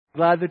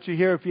Glad that you're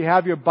here. If you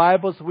have your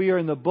Bibles, we are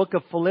in the book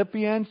of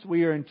Philippians.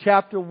 We are in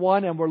chapter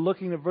 1 and we're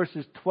looking at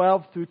verses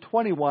 12 through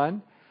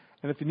 21.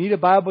 And if you need a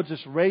Bible,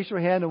 just raise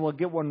your hand and we'll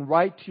get one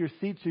right to your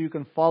seat so you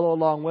can follow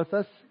along with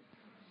us.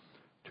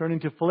 Turning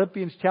to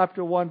Philippians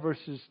chapter 1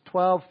 verses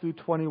 12 through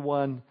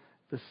 21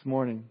 this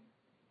morning.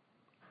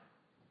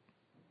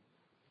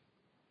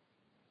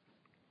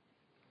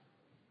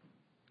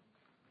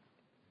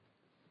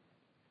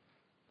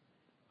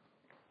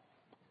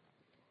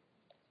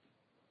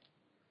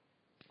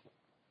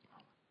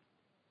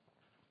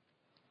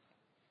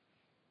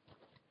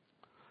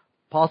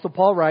 Apostle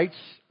Paul writes,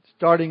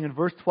 starting in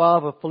verse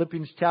 12 of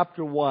Philippians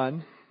chapter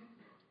 1,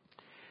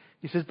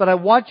 he says, "But I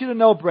want you to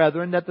know,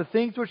 brethren, that the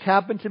things which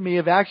happened to me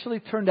have actually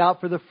turned out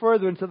for the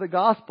furtherance of the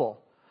gospel,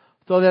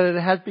 so that it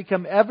has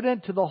become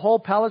evident to the whole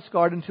palace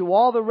guard and to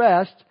all the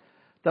rest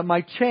that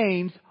my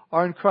chains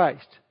are in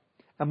Christ.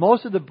 And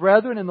most of the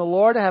brethren in the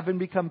Lord, having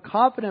become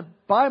confident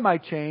by my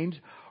chains,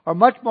 are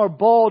much more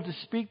bold to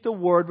speak the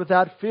word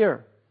without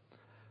fear.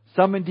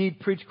 Some indeed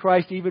preach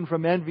Christ even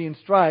from envy and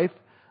strife,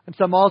 and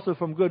some also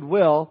from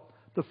goodwill.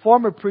 The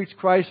former preach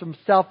Christ from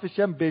selfish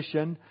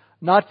ambition,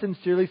 not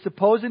sincerely,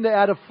 supposing to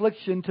add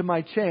affliction to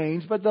my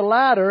chains, but the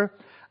latter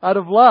out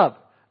of love,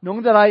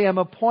 knowing that I am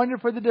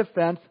appointed for the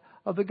defense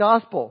of the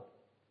gospel.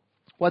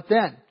 What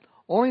then?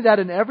 Only that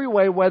in every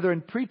way, whether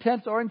in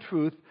pretense or in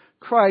truth,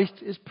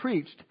 Christ is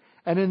preached.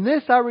 And in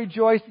this I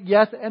rejoice,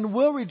 yes, and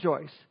will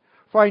rejoice.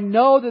 For I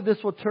know that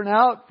this will turn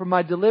out for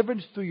my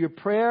deliverance through your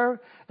prayer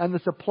and the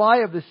supply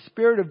of the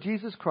Spirit of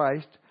Jesus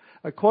Christ,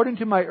 according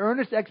to my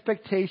earnest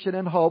expectation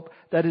and hope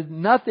that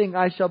in nothing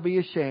I shall be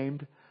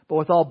ashamed, but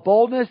with all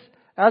boldness,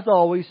 as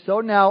always,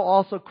 so now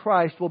also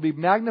Christ will be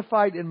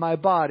magnified in my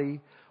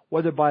body,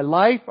 whether by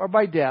life or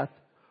by death.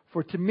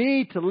 For to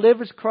me to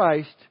live is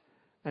Christ,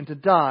 and to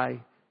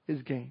die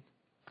is gain."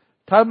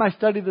 The title of my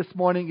study this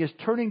morning is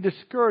Turning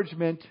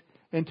Discouragement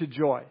into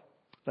Joy.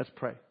 Let's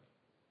pray.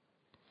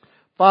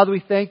 Father,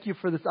 we thank you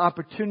for this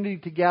opportunity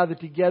to gather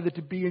together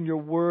to be in your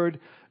word,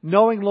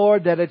 knowing,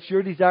 Lord, that it's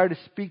your desire to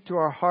speak to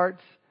our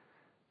hearts.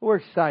 We're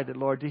excited,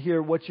 Lord, to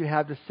hear what you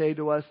have to say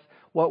to us,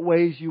 what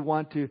ways you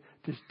want to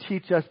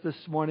teach us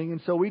this morning. And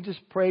so we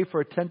just pray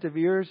for attentive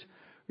ears.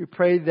 We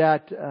pray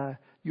that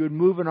you would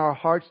move in our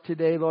hearts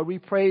today, Lord. We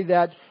pray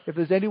that if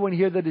there's anyone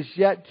here that is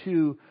yet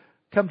to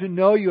come to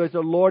know you as a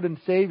Lord and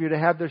Savior, to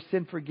have their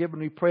sin forgiven,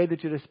 we pray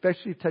that you'd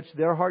especially touch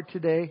their heart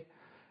today,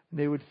 and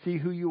they would see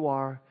who you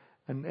are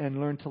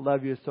and learn to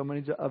love you as so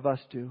many of us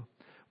do.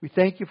 We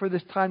thank you for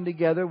this time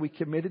together. We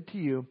commit it to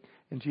you.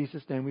 In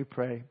Jesus' name we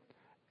pray.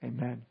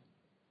 Amen.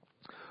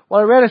 Well,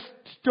 I read a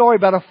story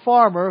about a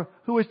farmer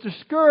who was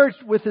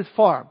discouraged with his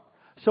farm.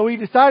 So he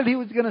decided he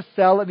was going to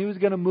sell it and he was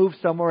going to move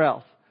somewhere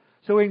else.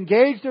 So he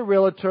engaged a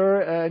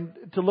realtor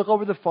to look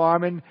over the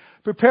farm and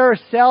prepare a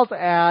sales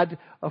ad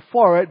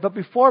for it. But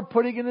before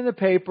putting it in the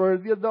paper,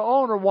 the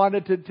owner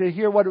wanted to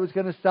hear what it was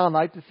going to sound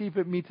like to see if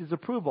it meets his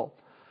approval.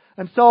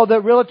 And so the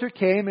realtor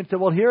came and said,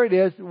 "Well, here it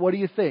is. What do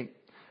you think?"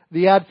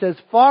 The ad says,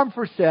 "Farm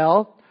for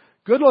sale,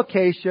 good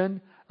location,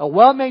 a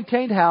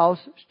well-maintained house,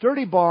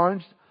 sturdy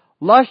barns,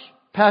 lush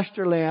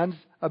pasture lands,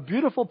 a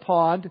beautiful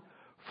pond,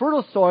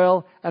 fertile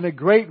soil, and a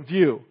great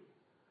view."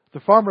 The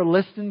farmer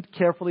listened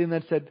carefully and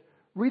then said,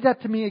 "Read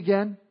that to me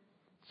again."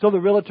 So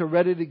the realtor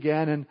read it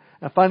again,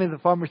 and finally the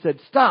farmer said,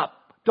 "Stop!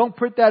 Don't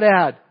print that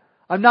ad.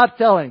 I'm not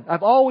selling.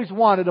 I've always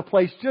wanted a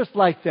place just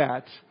like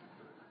that."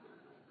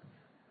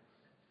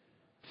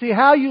 See,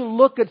 how you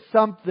look at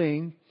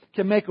something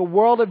can make a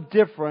world of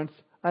difference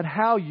on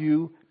how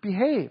you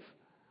behave.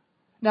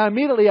 Now,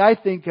 immediately I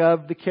think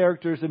of the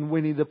characters in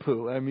Winnie the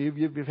Pooh. I mean,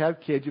 if you've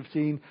had kids, you've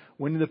seen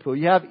Winnie the Pooh.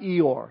 You have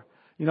Eeyore.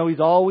 You know, he's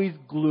always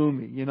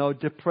gloomy,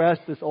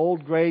 depressed, this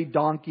old gray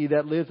donkey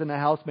that lives in a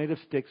house made of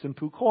sticks in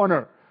Pooh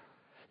Corner.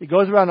 He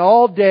goes around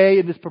all day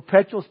in this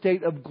perpetual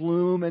state of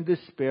gloom and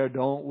despair.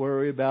 "Don't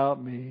worry about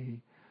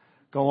me.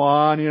 Go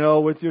on,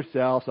 with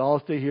yourselves. I'll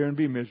stay here and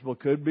be miserable.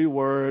 Could be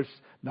worse.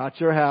 Not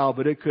sure how,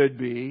 but it could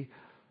be."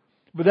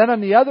 But then on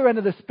the other end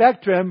of the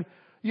spectrum,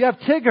 you have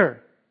Tigger.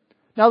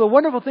 Now, the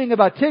wonderful thing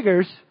about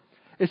Tiggers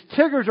is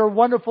Tiggers are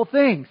wonderful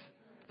things.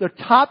 Their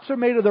tops are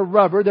made of the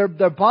rubber. Their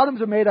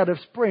bottoms are made out of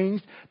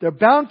springs. They're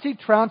bouncy,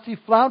 trouncy,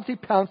 flouncy,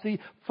 pouncy,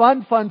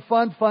 fun, fun,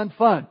 fun, fun,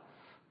 fun.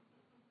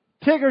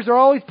 Tiggers are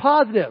always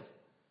positive.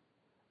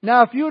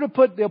 Now, if you were to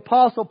put the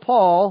Apostle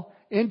Paul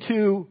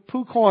into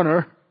Pooh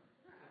Corner,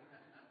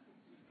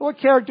 what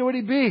character would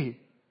he be?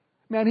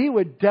 Man, he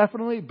would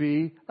definitely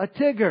be a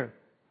Tigger.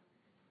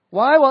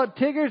 Why? Well,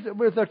 Tiggers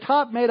with their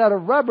top made out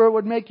of rubber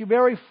would make you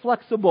very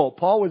flexible.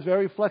 Paul was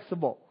very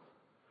flexible.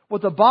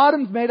 With the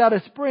bottoms made out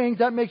of springs,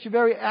 that makes you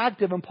very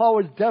active, and Paul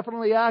was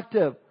definitely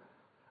active.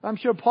 I'm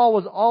sure Paul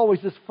was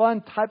always this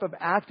fun type of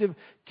active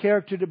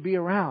character to be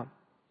around.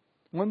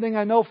 One thing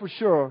I know for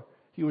sure,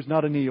 he was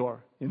not an Eeyore.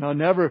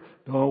 Never,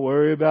 "Don't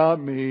worry about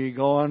me,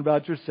 go on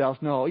about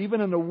yourself." No,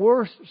 even in the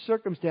worst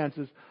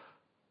circumstances,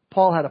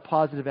 Paul had a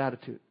positive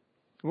attitude.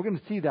 We're going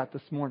to see that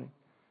this morning.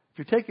 If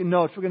you're taking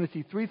notes, we're going to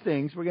see three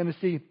things. We're going to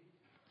see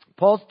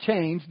Paul's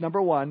change, number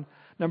one.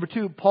 Number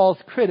two,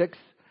 Paul's critics.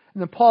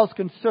 And then Paul's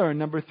concern,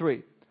 number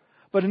 3.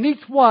 But in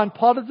each one,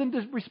 Paul doesn't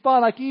just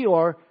respond like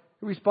Eeyore,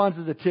 he responds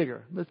as a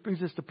Tigger. This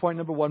brings us to point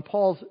number 1,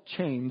 Paul's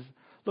chains.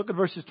 Look at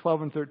verses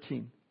 12 and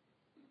 13.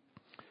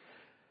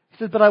 He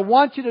says, but I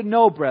want you to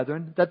know,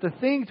 brethren, that the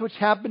things which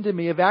happened to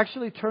me have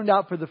actually turned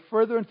out for the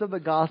furtherance of the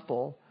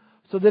gospel,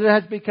 so that it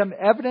has become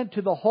evident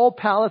to the whole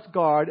palace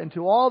guard and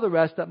to all the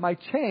rest that my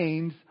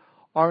chains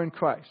are in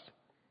Christ.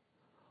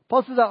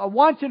 Paul says, I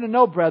want you to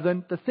know,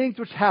 brethren, the things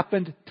which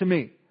happened to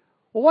me.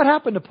 Well, what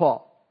happened to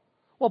Paul?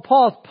 Well,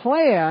 Paul's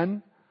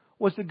plan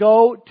was to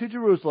go to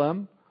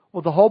Jerusalem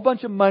with a whole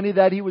bunch of money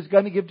that he was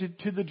going to give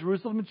to the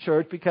Jerusalem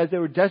church because they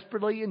were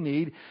desperately in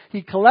need.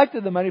 He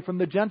collected the money from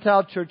the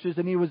Gentile churches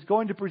and he was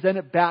going to present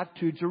it back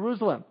to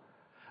Jerusalem.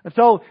 And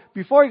so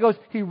before he goes,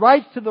 he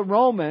writes to the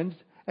Romans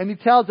and he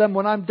tells them,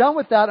 when I'm done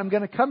with that, I'm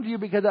going to come to you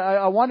because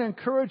I want to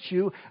encourage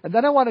you. And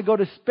then I want to go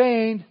to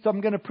Spain, so I'm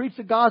going to preach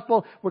the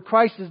gospel where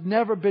Christ has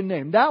never been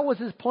named. That was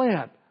his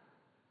plan.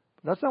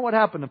 But that's not what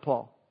happened to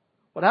Paul.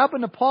 What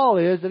happened to Paul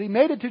is that he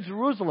made it to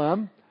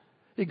Jerusalem.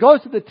 He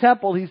goes to the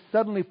temple. He's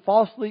suddenly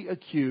falsely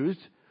accused.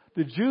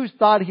 The Jews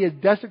thought he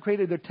had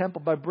desecrated their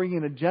temple by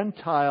bringing a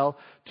Gentile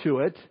to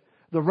it.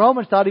 The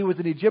Romans thought he was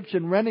an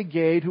Egyptian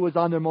renegade who was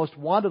on their most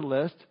wanted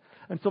list.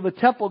 And so the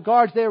temple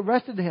guards, they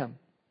arrested him.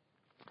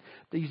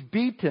 He's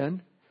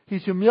beaten.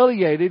 He's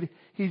humiliated.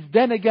 He's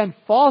then again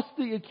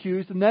falsely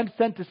accused and then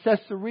sent to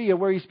Caesarea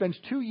where he spends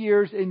 2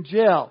 years in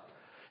jail.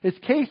 His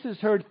case is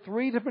heard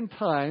 3 different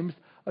times.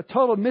 A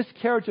total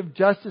miscarriage of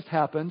justice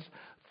happens.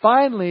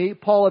 Finally,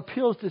 Paul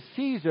appeals to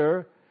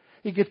Caesar.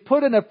 He gets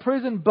put in a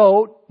prison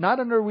boat,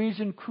 not a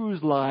Norwegian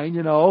cruise line,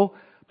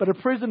 but a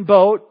prison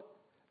boat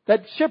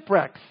that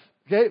shipwrecks.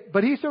 Okay?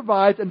 But he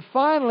survives, and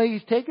finally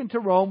he's taken to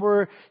Rome,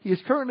 where he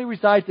currently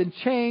resides in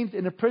chains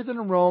in a prison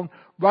in Rome,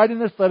 writing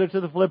this letter to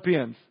the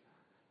Philippians.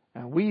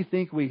 And we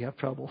think we have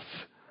troubles.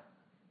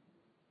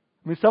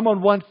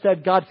 Someone once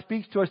said God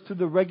speaks to us through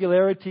the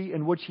regularity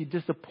in which He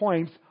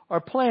disappoints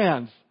our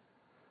plans.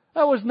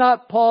 That was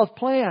not Paul's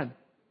plan.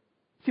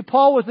 See,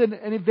 Paul was an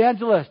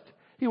evangelist.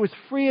 He was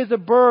free as a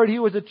bird. He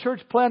was a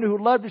church planter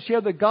who loved to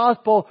share the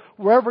gospel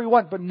wherever he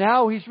went. But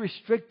now he's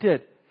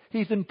restricted.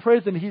 He's in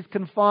prison. He's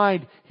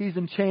confined. He's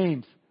in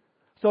chains.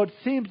 So it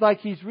seems like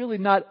he's really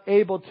not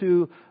able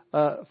to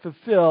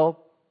fulfill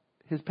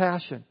his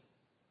passion.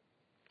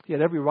 He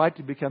had every right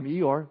to become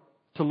Eeyore,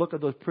 to look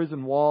at those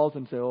prison walls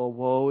and say, oh,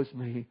 woe is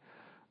me.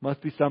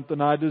 Must be something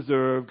I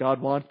deserve.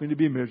 God wants me to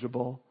be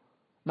miserable.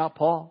 Not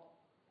Paul.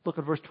 Look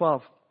at verse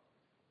 12.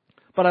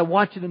 But I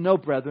want you to know,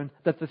 brethren,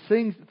 that the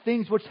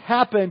things which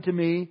happened to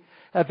me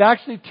have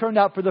actually turned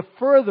out for the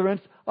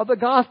furtherance of the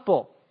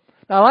gospel.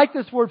 Now, I like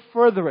this word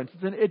furtherance.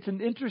 It's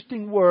an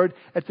interesting word.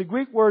 It's a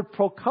Greek word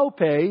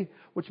prokope,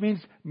 which means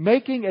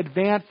making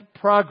advanced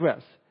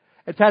progress.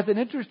 It has an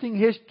interesting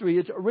history.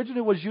 It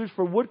originally was used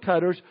for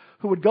woodcutters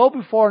who would go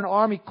before an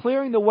army,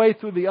 clearing the way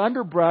through the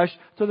underbrush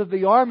so that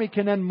the army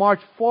can then march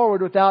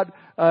forward without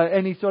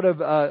any sort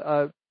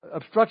of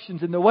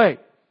obstructions in the way.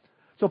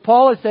 So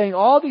Paul is saying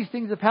all these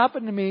things have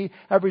happened to me,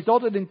 have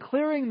resulted in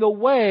clearing the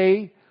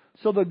way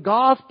so the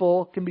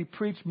gospel can be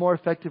preached more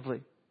effectively.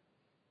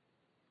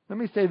 Let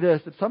me say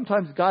this, that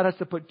sometimes God has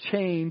to put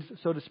chains,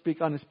 so to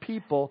speak, on His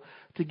people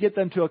to get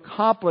them to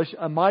accomplish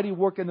a mighty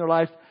work in their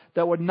lives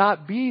that would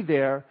not be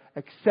there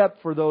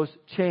except for those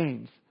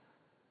chains.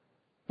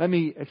 Let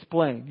me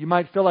explain. You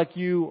might feel like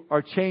you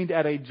are chained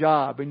at a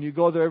job and you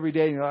go there every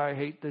day and I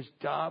hate this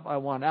job. I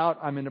want out.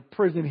 I'm in a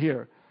prison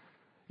here.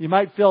 You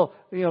might feel,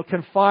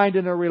 confined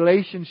in a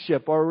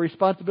relationship or a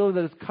responsibility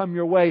that has come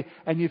your way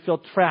and you feel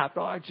trapped.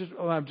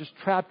 I'm just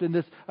trapped in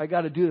this. I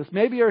got to do this.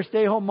 Maybe you're a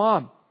stay-at-home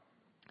mom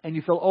and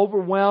you feel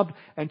overwhelmed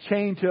and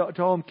chained to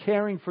home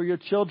caring for your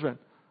children.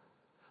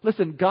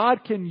 Listen,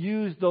 God can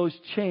use those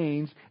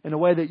chains in a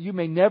way that you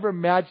may never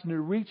imagine to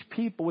reach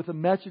people with the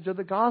message of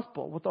the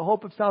gospel, with the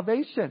hope of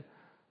salvation.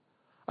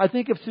 I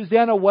think of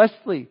Susanna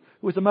Wesley,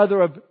 who was a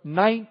mother of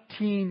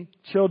 19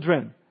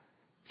 children.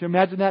 Can you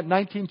imagine that?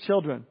 19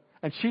 children.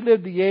 And she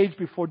lived the age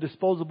before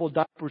disposable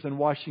diapers and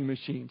washing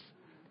machines.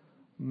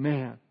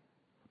 Man.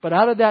 But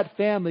out of that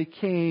family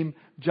came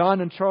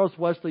John and Charles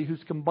Wesley,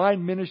 whose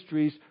combined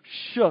ministries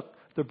shook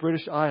the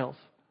British Isles.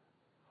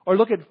 Or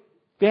look at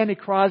Fanny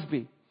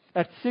Crosby.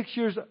 At 6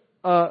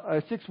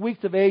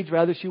 weeks of age,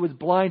 she was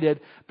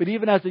blinded. But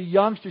even as a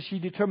youngster, she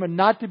determined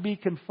not to be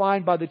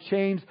confined by the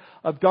chains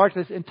of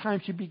darkness. In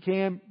time, she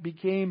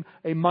became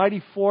a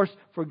mighty force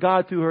for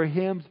God through her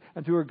hymns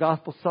and through her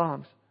gospel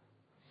songs.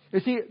 You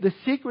see, the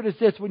secret is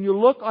this. When you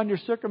look on your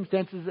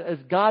circumstances as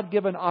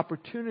God-given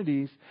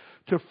opportunities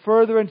to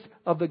furtherance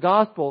of the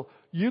gospel,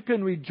 you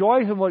can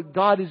rejoice in what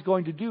God is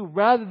going to do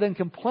rather than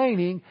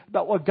complaining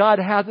about what God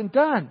hasn't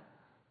done.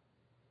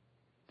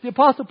 The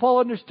Apostle Paul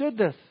understood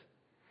this.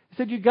 He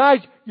said, you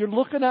guys, you're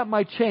looking at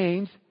my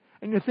chains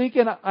and you're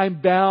thinking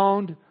I'm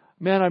bound.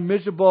 Man, I'm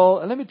miserable.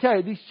 And let me tell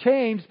you, these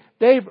chains,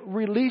 they've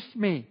released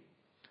me.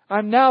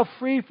 I'm now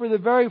free for the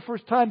very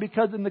first time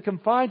because in the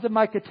confines of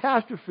my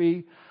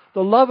catastrophe,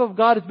 the love of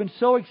God has been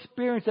so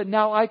experienced that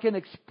now I can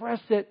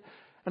express it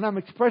And I'm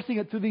expressing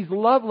it through these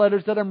love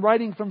letters that I'm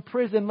writing from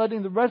prison,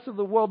 letting the rest of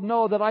the world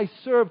know that I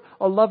serve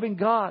a loving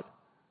God.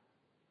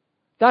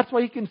 That's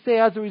why he can say,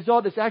 as a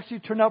result, it's actually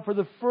turned out for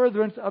the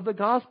furtherance of the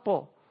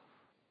gospel.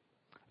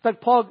 In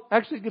fact, Paul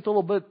actually gets a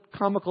little bit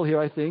comical here,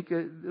 I think.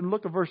 And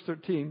look at verse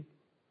 13.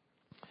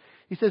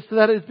 He says, so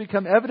that it has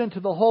become evident to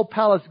the whole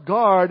palace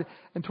guard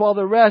and to all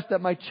the rest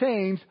that my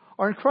chains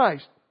are in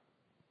Christ.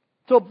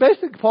 So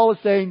basically, Paul is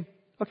saying,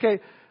 okay,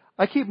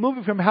 I keep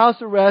moving from house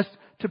arrest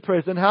to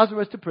prison,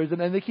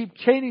 and they keep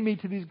chaining me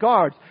to these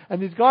guards.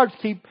 And these guards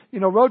keep,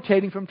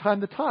 rotating from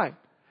time to time.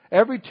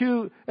 Every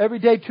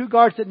day, 2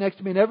 guards sit next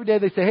to me, and every day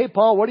they say, hey,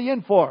 Paul, what are you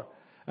in for?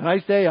 And I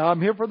say,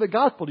 I'm here for the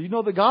gospel. Do you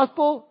know the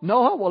gospel?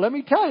 No? Well, let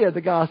me tell you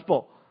the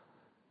gospel.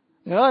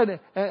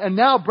 And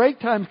now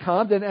break time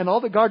comes, and all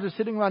the guards are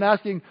sitting around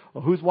asking,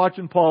 well, who's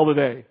watching Paul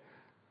today?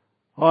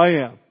 I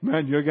am.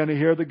 Man, you're going to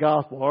hear the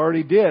gospel. I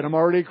already did. I'm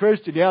already a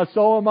Christian. Yeah,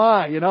 so am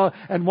I.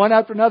 And one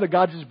after another,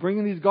 God's just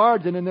bringing these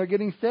guards in, and they're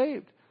getting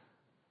saved.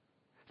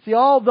 See,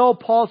 although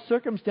Paul's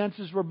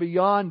circumstances were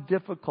beyond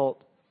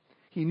difficult,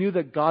 he knew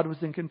that God was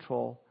in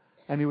control,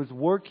 and he was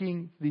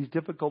working these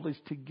difficulties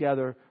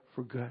together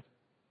for good.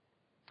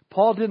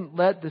 Paul didn't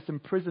let this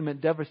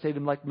imprisonment devastate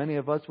him like many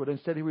of us would.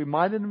 Instead, he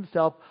reminded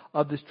himself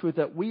of this truth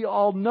that we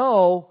all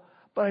know,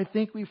 but I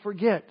think we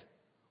forget.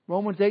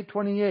 Romans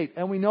 8:28.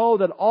 And we know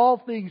that all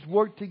things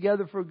work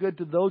together for good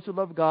to those who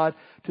love God,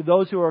 to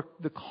those who are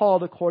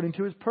called according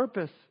to His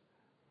purpose.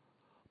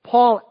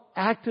 Paul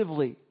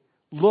actively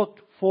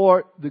looked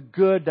for the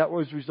good that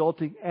was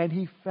resulting, and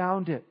he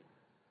found it.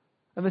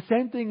 And the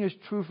same thing is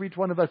true for each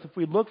one of us. If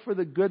we look for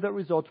the good that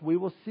results, we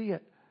will see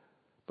it.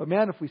 But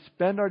man, if we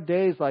spend our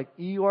days like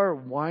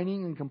Eeyore,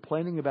 whining and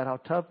complaining about how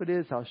tough it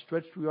is, how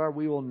stretched we are,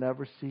 we will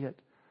never see it.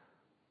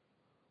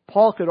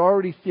 Paul could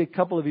already see a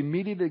couple of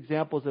immediate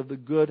examples of the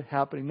good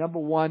happening. Number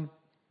 1,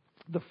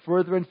 the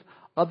furtherance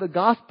of the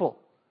gospel.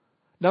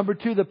 Number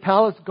 2, the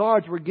palace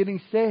guards were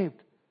getting saved.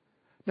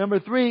 Number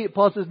 3,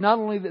 Paul says, not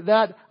only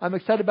that, I'm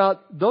excited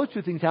about those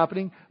 2 things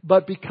happening,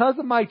 but because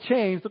of my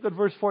chains, look at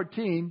verse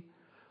 14,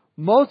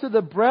 most of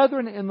the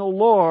brethren in the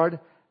Lord,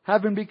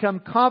 having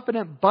become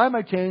confident by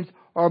my chains,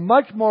 are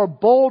much more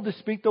bold to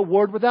speak the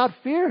word without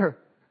fear.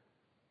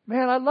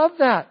 Man, I love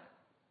that.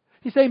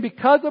 He's saying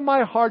because of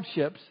my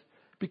hardships,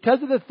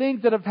 because of the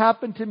things that have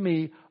happened to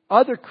me,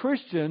 other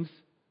Christians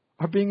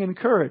are being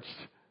encouraged.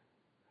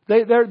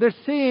 They're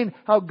seeing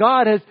how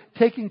God has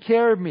taken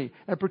care of me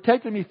and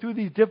protected me through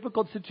these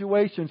difficult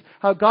situations,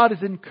 how God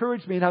has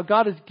encouraged me and how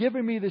God has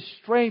given me the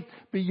strength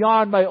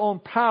beyond my own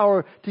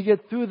power to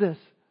get through this.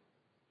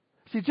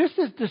 See, just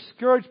as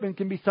discouragement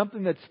can be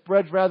something that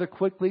spreads rather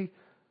quickly,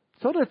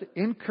 so does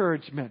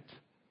encouragement,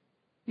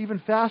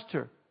 even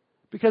faster.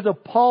 Because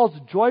of Paul's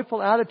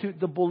joyful attitude,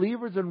 the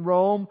believers in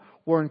Rome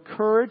were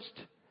encouraged,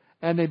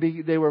 and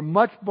they were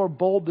much more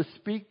bold to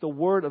speak the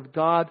word of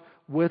God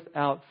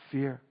without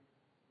fear.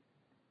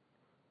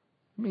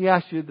 Let me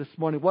ask you this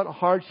morning, what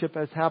hardship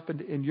has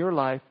happened in your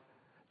life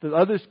that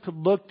others could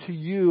look to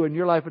you in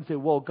your life and say,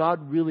 well,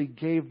 God really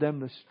gave them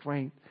the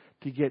strength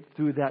to get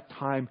through that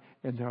time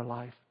in their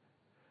life.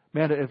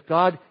 Man, if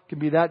God can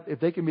be if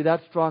they can be that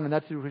strong in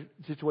that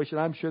situation,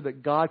 I'm sure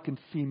that God can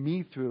see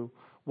me through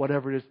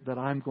whatever it is that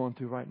I'm going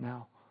through right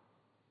now.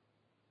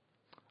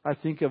 I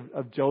think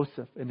of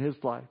Joseph in his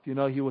life. He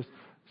was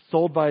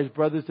sold by his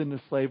brothers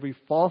into slavery,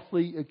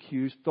 falsely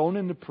accused, thrown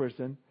into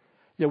prison.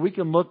 Yet we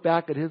can look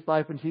back at his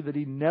life and see that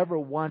he never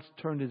once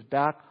turned his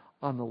back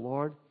on the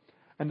Lord.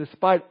 And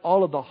despite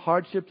all of the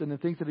hardships and the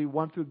things that he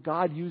went through,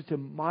 God used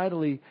him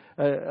mightily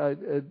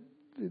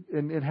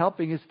in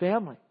helping his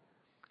family.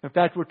 In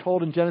fact, we're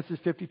told in Genesis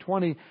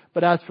 50:20,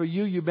 but as for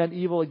you, you meant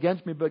evil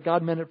against me, but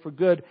God meant it for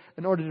good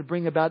in order to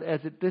bring about as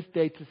it this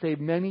day to save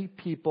many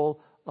people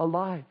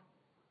alive.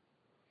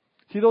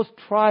 See, those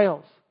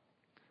trials,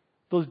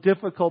 those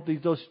difficulties,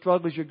 those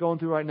struggles you're going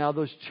through right now,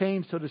 those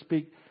chains, so to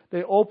speak,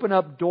 they open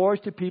up doors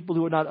to people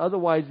who would not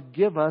otherwise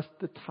give us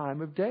the time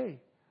of day.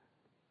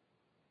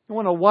 And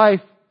when a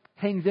wife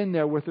hangs in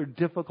there with her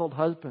difficult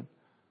husband,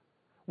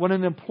 when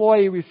an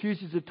employee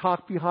refuses to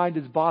talk behind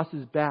his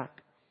boss's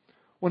back,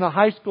 when a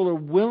high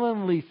schooler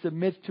willingly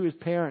submits to his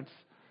parents,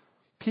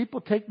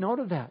 people take note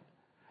of that.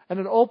 And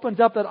it opens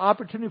up that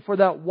opportunity for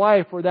that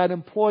wife or that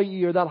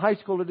employee or that high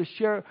schooler to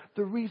share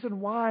the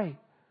reason why.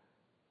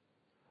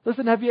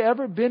 Listen, have you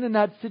ever been in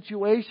that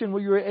situation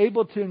where you were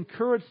able to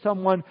encourage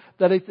someone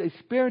that is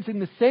experiencing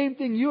the same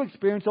thing you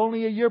experienced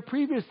only a year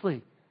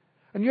previously?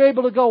 And you're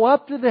able to go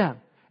up to them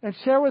and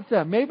share with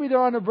them. Maybe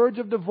they're on the verge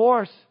of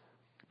divorce.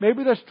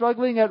 Maybe they're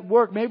struggling at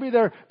work. Maybe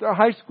their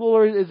high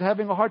schooler is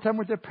having a hard time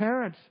with their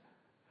parents.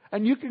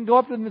 And you can go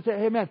up to them and say,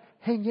 hey man,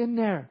 hang in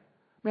there.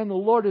 Man, the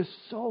Lord is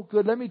so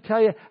good. Let me tell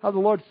you how the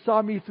Lord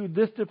saw me through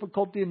this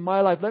difficulty in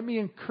my life. Let me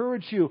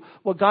encourage you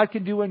what God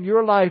can do in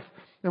your life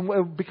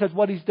and because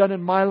what He's done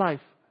in my life.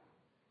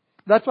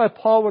 That's why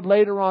Paul would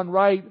later on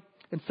write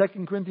in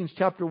 2 Corinthians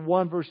chapter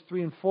 1, verse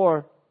 3 and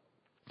 4.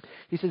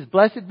 He says,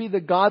 blessed be the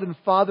God and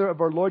Father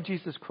of our Lord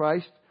Jesus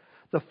Christ,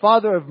 the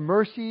Father of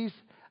mercies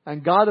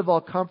and God of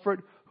all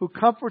comfort, who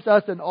comforts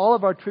us in all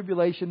of our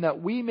tribulation,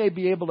 that we may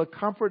be able to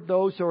comfort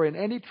those who are in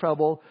any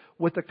trouble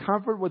with the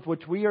comfort with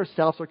which we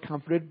ourselves are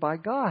comforted by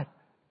God.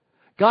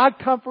 God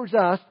comforts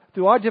us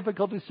through our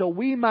difficulties so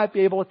we might be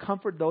able to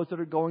comfort those that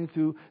are going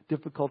through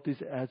difficulties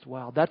as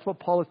well. That's what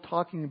Paul is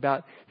talking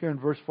about here in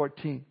verse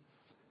 14.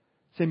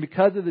 Saying,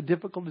 because of the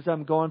difficulties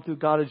I'm going through,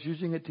 God is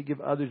using it to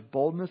give others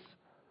boldness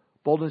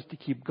to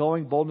keep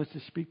going, boldness to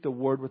speak the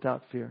word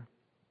without fear.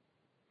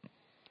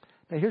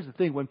 Now here's the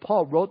thing. When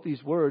Paul wrote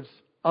these words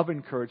of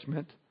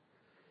encouragement,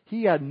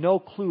 he had no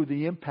clue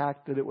the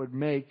impact that it would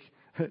make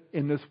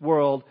in this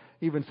world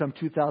even some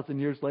 2,000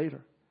 years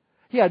later.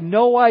 He had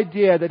no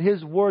idea that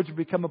his words would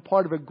become a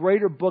part of a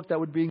greater book that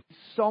would be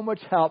so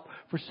much help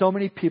for so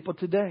many people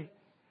today.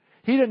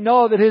 He didn't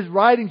know that his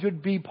writings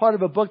would be part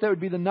of a book that would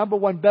be the number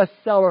one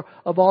bestseller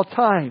of all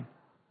time.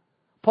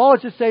 Paul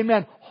is just saying,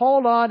 man,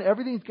 hold on,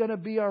 everything's going to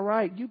be all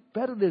right. You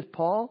bet it is,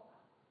 Paul.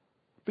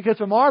 Because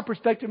from our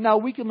perspective now,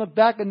 we can look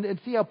back and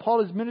see how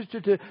Paul has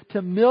ministered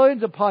to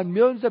millions upon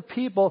millions of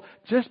people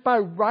just by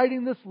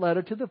writing this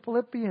letter to the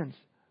Philippians.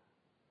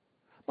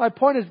 My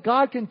point is,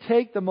 God can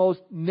take the most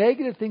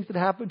negative things that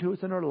happen to us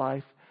in our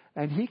life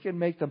and He can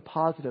make them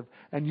positive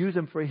and use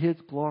them for His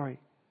glory.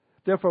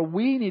 Therefore,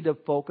 we need to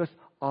focus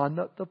on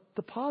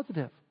the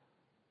positive.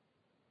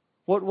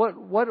 What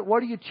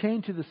are you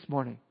chained to this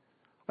morning?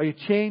 Are you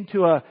chained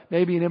to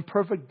maybe an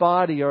imperfect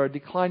body or a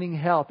declining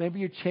health? Maybe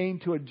you're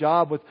chained to a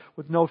job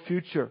with no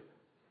future.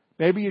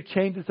 Maybe you're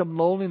chained to some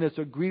loneliness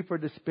or grief or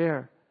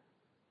despair.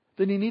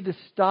 Then you need to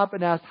stop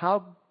and ask,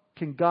 how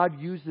can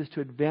God use this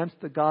to advance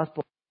the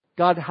gospel?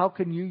 God, how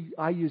can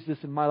I use this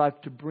in my life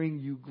to bring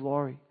you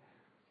glory?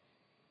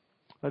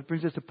 That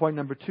brings us to point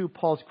number 2,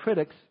 Paul's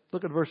critics.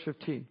 Look at verse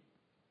 15.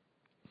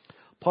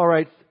 Paul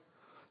writes,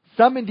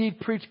 some indeed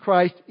preach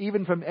Christ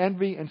even from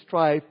envy and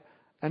strife,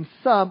 and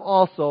some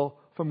also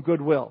from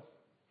goodwill.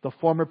 The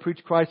former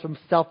preach Christ from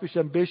selfish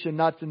ambition,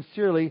 not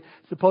sincerely,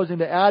 supposing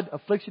to add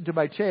affliction to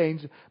my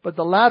chains, but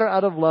the latter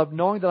out of love,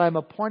 knowing that I am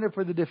appointed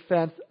for the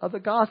defense of the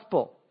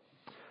gospel.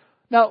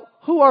 Now,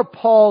 who are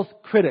Paul's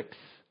critics?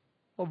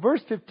 Well,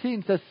 verse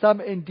 15 says, some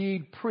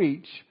indeed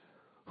preach.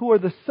 Who are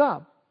the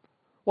some?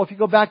 Well, if you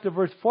go back to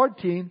verse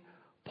 14,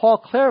 Paul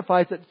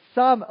clarifies that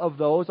some of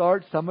those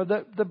are some of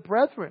the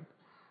brethren.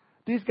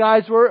 These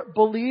guys were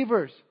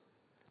believers.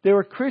 They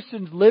were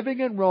Christians living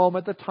in Rome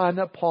at the time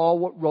that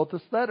Paul wrote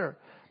this letter.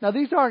 Now,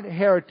 these aren't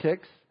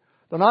heretics.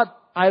 They're not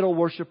idol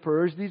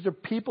worshippers. These are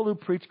people who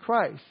preach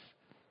Christ.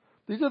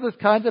 These are the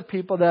kinds of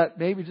people that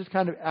maybe just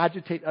kind of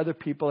agitate other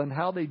people in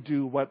how they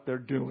do what they're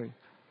doing.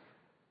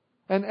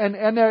 And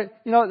they're,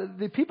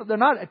 the people, they're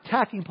not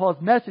attacking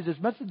Paul's message as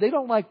much as they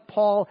don't like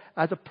Paul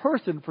as a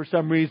person for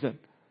some reason.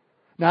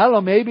 Now, I don't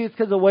know, maybe it's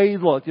because of the way he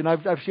looked.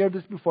 I've shared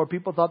this before.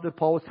 People thought that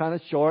Paul was kind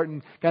of short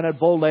and kind of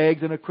bow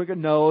legs and a crooked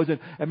nose.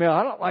 And man,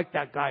 I don't like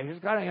that guy. He's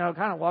kind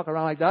of walk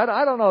around like that.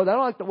 I don't know. I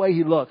don't like the way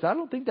he looks. I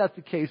don't think that's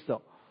the case,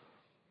 though.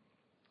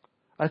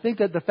 I think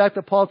that the fact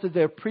that Paul says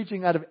they're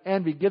preaching out of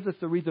envy gives us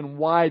the reason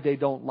why they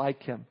don't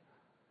like him.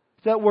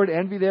 Is that word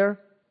envy there?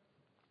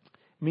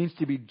 It means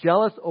to be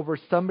jealous over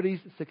somebody's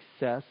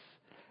success.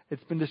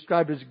 It's been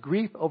described as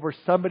grief over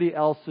somebody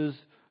else's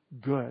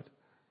good.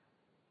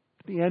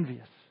 To be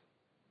envious.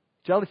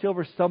 Jealousy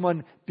over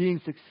someone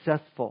being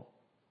successful.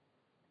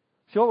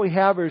 So what we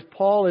have is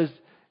Paul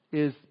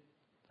is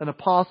an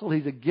apostle.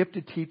 He's a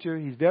gifted teacher.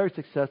 He's very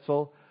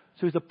successful.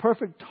 So he's a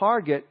perfect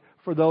target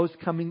for those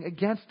coming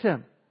against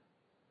him.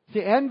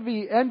 See,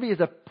 envy is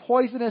a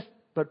poisonous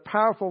but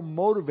powerful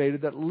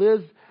motivator that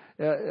lives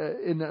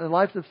in the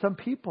lives of some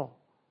people.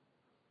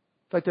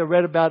 In fact, I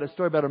read about a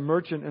story about a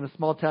merchant in a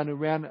small town who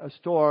ran a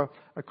store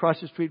across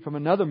the street from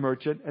another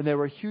merchant, and they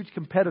were huge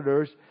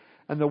competitors.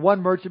 And the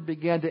one merchant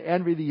began to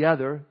envy the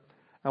other.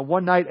 And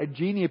one night, a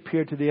genie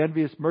appeared to the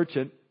envious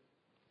merchant.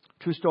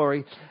 True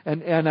story.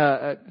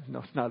 No,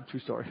 it's not a true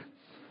story.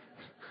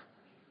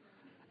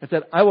 And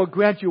said, I will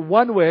grant you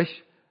one wish,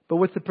 but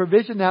with the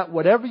provision that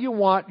whatever you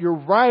want, your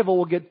rival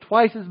will get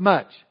twice as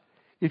much.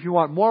 If you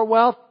want more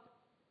wealth,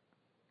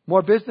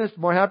 more business,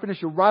 more happiness,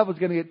 your rival is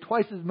going to get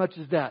twice as much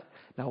as that.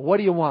 Now, what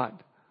do you want?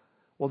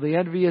 Well, the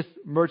envious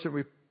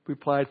merchant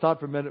replied, thought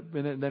for a minute,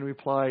 and then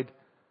replied,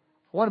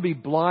 I want to be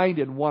blind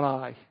in one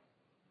eye.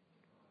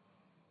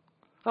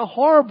 How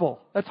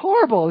horrible. That's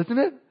horrible, isn't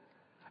it?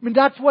 I mean,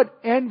 that's what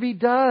envy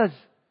does.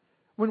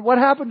 What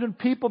happens when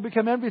people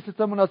become envious of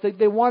someone else?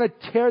 They want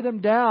to tear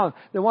them down.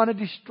 They want to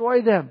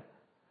destroy them.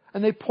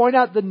 And they point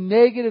out the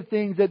negative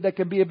things that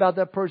can be about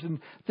that person,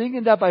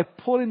 thinking that by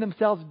pulling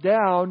themselves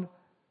down,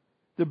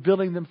 they're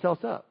building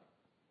themselves up.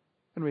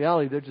 In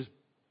reality, they're just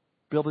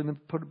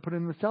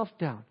putting themselves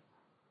down.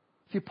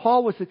 See,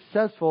 Paul was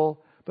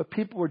successful, but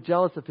people were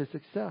jealous of his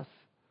success.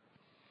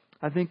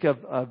 I think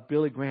of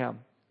Billy Graham,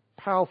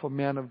 powerful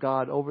man of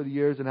God over the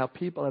years, and how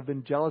people have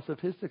been jealous of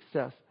his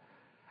success.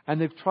 And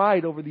they've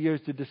tried over the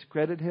years to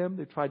discredit him.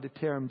 They've tried to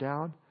tear him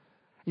down.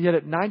 And yet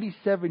at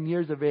 97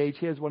 years of age,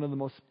 he has one of the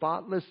most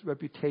spotless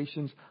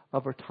reputations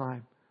of our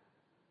time.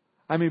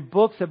 I mean,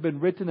 books have been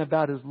written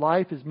about his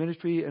life, his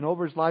ministry, and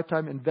over his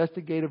lifetime,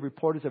 investigative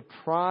reporters have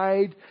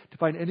tried to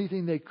find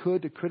anything they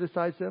could to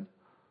criticize him.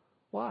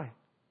 Why?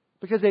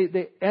 Because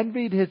they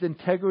envied his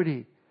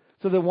integrity.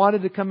 So they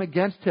wanted to come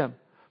against him.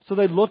 So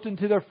they looked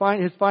into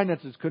his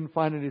finances, couldn't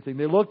find anything.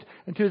 They looked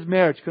into his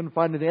marriage, couldn't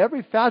find anything.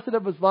 Every facet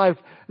of his life,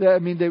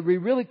 they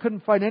really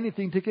couldn't find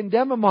anything to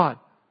condemn him on.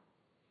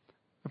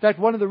 In fact,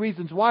 one of the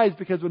reasons why is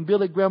because when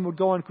Billy Graham would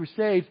go on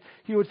crusades,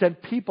 he would send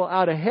people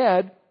out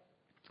ahead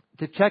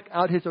to check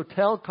out his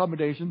hotel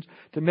accommodations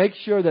to make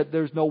sure that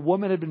there's no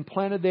woman had been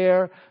planted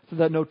there, so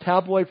that no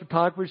tabloid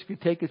photographers could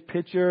take his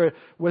picture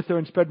with her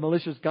and spread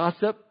malicious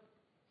gossip.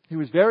 He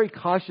was very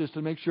cautious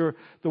to make sure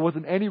there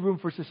wasn't any room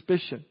for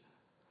suspicion.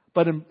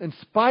 But in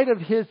spite of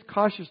his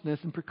cautiousness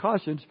and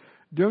precautions,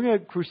 during a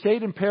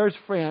crusade in Paris,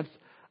 France,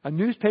 a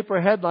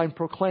newspaper headline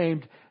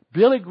proclaimed,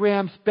 "Billy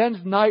Graham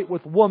spends night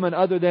with woman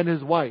other than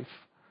his wife."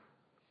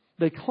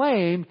 They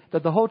claimed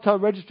that the hotel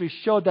registry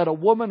showed that a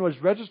woman was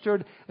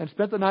registered and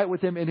spent the night with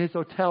him in his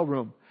hotel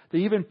room. They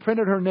even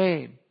printed her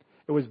name.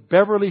 It was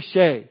Beverly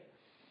Shea.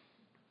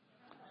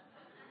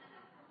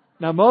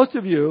 Now, most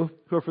of you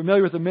who are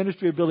familiar with the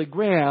ministry of Billy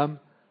Graham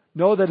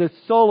know that his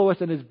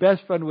soloist and his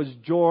best friend was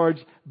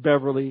George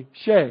Beverly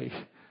Shea.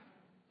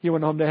 He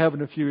went home to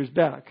heaven a few years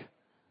back.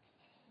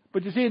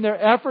 But you see, in their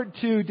effort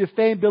to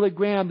defame Billy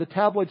Graham, the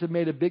tabloids have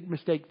made a big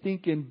mistake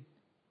thinking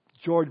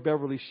George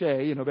Beverly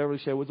Shea, Beverly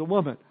Shea was a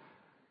woman.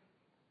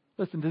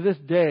 Listen, to this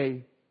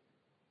day,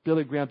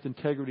 Billy Graham's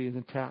integrity is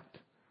intact.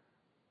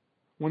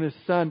 When his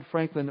son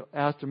Franklin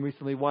asked him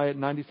recently why at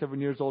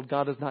 97 years old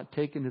God has not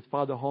taken his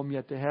father home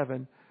yet to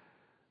heaven,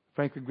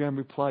 Franklin Graham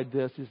replied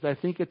this, he said, "I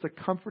think it's a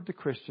comfort to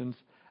Christians,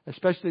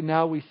 especially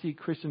now we see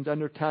Christians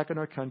under attack in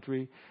our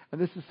country,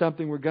 and this is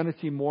something we're going to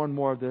see more and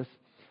more of this.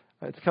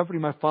 It's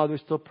comforting my father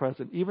is still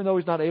present. Even though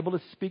he's not able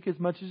to speak as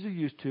much as he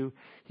used to,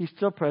 he's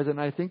still present,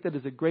 and I think that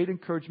is a great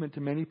encouragement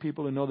to many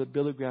people to know that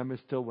Billy Graham is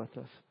still with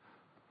us."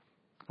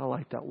 I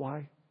like that.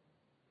 Why?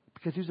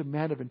 Because he's a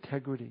man of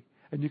integrity.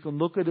 And you can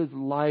look at his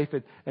life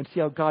and see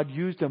how God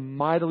used him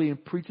mightily in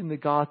preaching the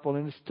gospel,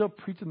 and is still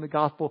preaching the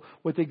gospel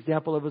with the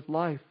example of his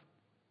life.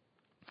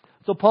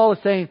 So Paul is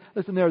saying,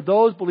 listen, there are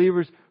those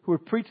believers who are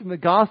preaching the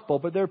gospel,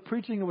 but they're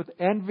preaching it with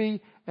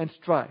envy and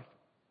strife.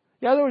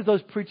 Yeah, there was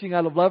those preaching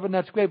out of love, and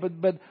that's great,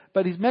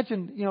 but he's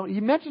mentioned, he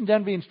mentioned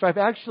envy and strife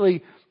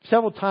actually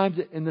several times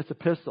in this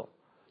epistle.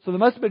 So there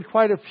must have been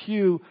quite a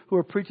few who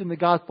were preaching the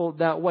gospel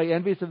that way,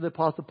 envious of the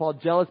Apostle Paul,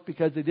 jealous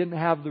because they didn't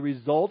have the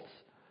results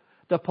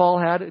that Paul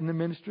had in the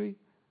ministry.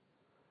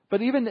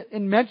 But even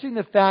in mentioning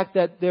the fact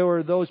that there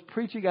were those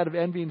preaching out of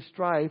envy and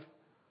strife,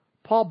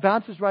 Paul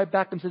bounces right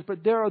back and says,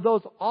 but there are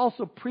those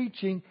also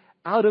preaching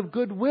out of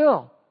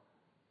goodwill.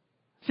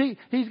 See,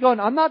 he's going,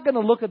 I'm not going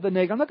to look at the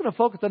negative. I'm not going to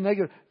focus on the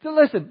negative. So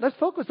listen, let's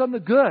focus on the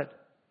good.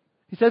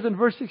 He says in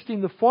verse 16,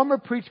 "The former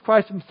preached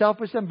Christ from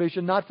selfish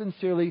ambition, not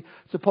sincerely,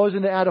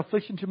 supposing to add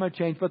affliction to my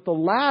chains, but the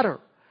latter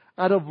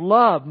out of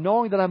love,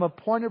 knowing that I'm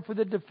appointed for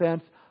the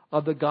defense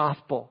of the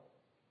gospel."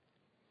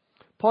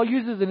 Paul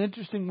uses an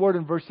interesting word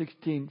in verse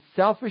 16,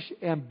 selfish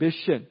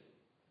ambition.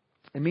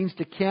 It means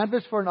to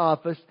canvass for an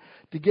office,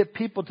 to get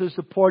people to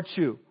support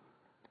you.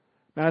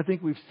 And I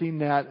think we've seen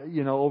that,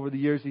 over the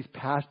years, these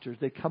pastors,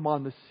 they come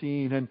on the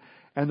scene and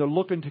they're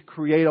looking to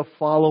create a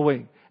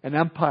following, an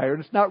empire.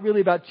 And it's not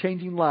really about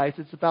changing lives.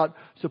 It's about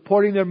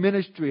supporting their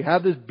ministry,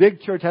 have this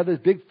big church, have this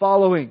big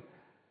following.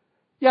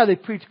 Yeah, they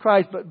preach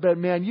Christ, but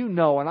man,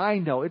 and I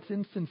know, it's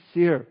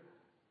insincere.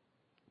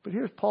 But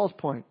here's Paul's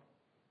point.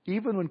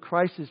 Even when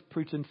Christ is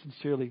preached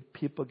insincerely,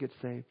 people get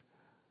saved.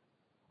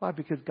 Why?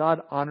 Because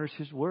God honors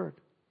His word,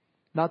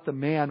 not the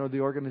man or the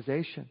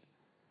organization.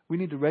 We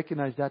need to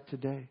recognize that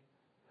today.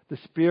 The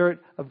Spirit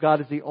of God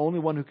is the only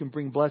one who can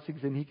bring blessings,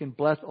 and He can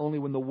bless only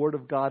when the Word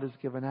of God is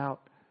given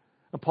out.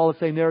 And Paul is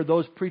saying there are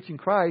those preaching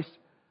Christ,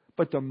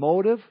 but their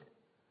motive,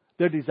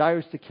 their desire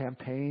is to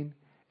campaign.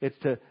 It's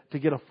to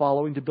get a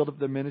following, to build up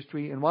their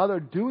ministry. And while they're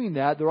doing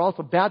that, they're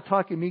also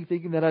bad-talking me,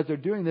 thinking that as they're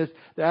doing this,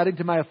 they're adding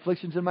to my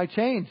afflictions and my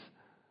chains.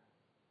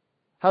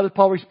 How does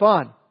Paul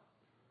respond?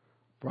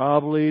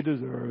 Probably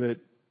deserve it.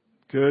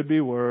 Could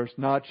be worse.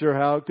 Not sure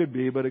how it could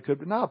be, but it could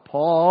be. Not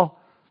Paul.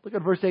 Look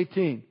at verse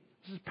 18.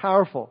 This is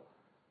powerful.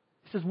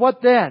 He says,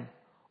 "What then?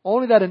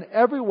 Only that in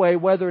every way,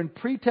 whether in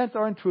pretense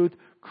or in truth,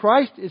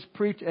 Christ is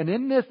preached, and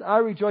in this I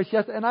rejoice,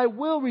 yes, and I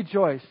will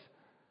rejoice."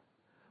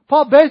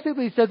 Paul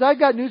basically says, I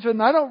got news for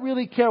them. I don't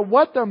really care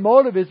what their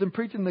motive is in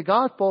preaching the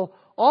gospel.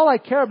 All I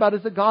care about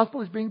is the gospel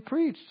is being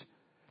preached.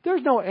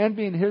 There's no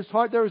envy in his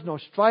heart. There was no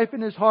strife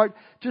in his heart.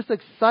 Just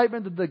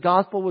excitement that the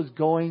gospel was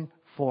going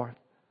forth.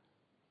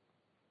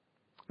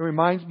 It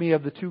reminds me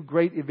of the two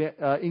great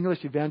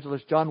English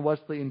evangelists, John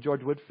Wesley and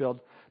George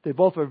Whitefield. They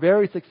both were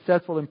very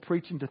successful in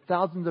preaching to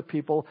thousands of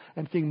people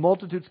and seeing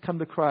multitudes come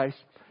to Christ,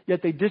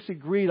 yet they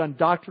disagreed on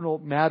doctrinal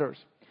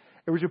matters.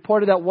 It was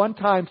reported that one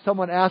time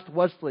someone asked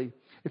Wesley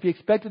if he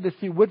expected to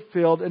see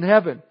Whitefield in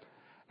heaven.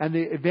 And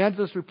the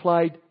evangelist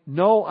replied,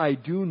 "No, I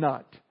do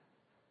not."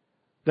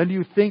 Then do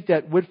you think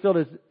that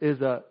Whitefield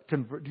do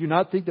you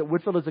not think that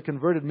Whitefield is a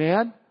converted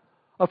man?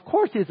 Of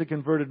course he is a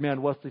converted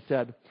man, Wesley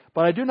said,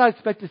 but I do not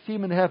expect to see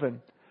him in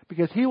heaven,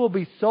 because he will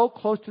be so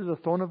close to the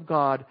throne of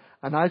God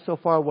and I so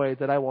far away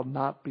that I will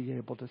not be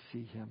able to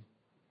see him.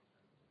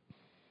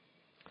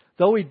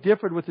 Though he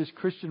differed with his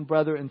Christian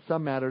brother in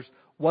some matters,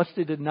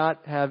 Wesley did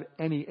not have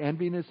any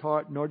envy in his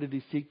heart, nor did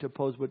he seek to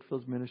oppose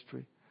Whitfield's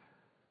ministry.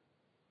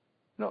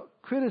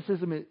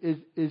 Criticism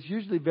is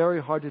usually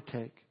very hard to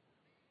take,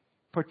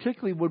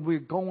 particularly when we're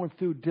going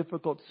through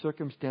difficult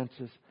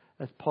circumstances,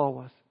 as Paul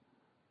was.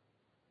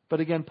 But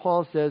again,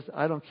 Paul says,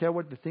 I don't care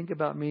what you think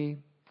about me.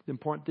 The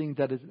important thing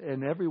that is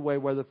in every way,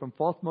 whether from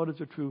false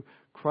motives or true,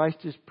 Christ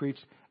is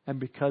preached, and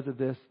because of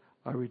this,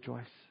 I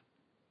rejoice.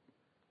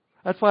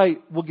 That's why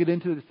we'll get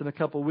into this in a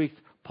couple of weeks.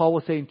 Paul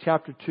will say in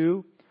chapter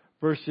 2,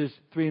 verses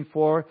 3 and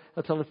 4,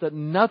 he'll tell us that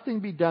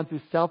nothing be done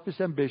through selfish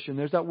ambition.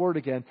 There's that word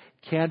again,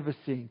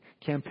 canvassing,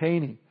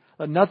 campaigning.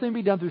 Let nothing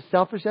be done through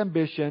selfish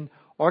ambition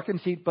or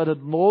conceit, but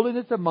in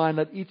lowliness of mind,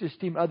 let each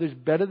esteem others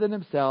better than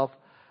himself.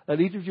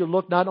 Let each of you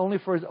look not only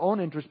for his own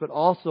interest, but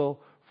also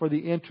for the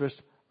interest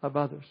of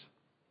others.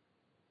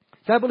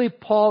 So I believe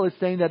Paul is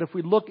saying that if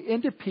we look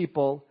into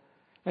people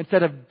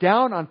instead of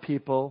down on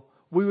people,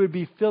 we would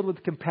be filled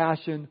with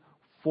compassion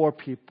for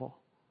people.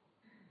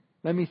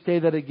 Let me say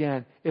that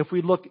again. If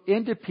we look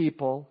into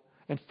people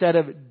instead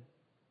of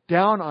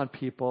down on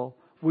people,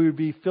 we would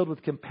be filled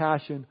with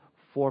compassion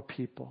for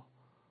people.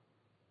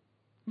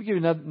 Let me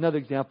give you another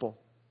example.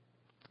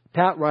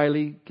 Pat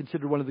Riley,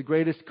 considered one of the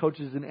greatest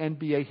coaches in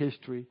NBA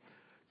history,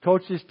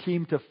 coached his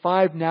team to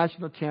 5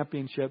 national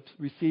championships,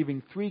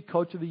 receiving 3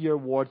 Coach of the Year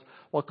awards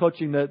while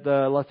coaching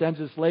the Los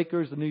Angeles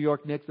Lakers, the New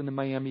York Knicks, and the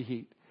Miami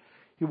Heat.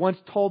 He once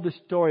told this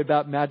story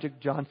about Magic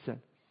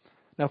Johnson.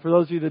 Now, for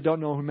those of you that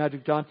don't know who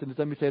Magic Johnson is,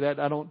 let me say that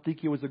I don't think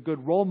he was a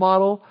good role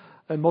model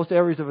in most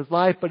areas of his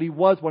life, but he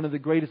was one of the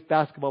greatest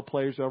basketball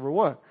players who ever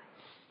were.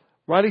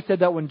 Riley said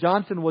that when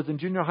Johnson was in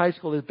junior high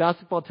school, his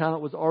basketball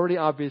talent was already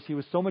obvious. He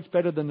was so much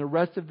better than the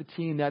rest of the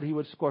team that he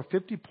would score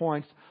 50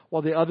 points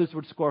while the others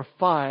would score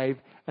 5,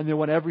 and they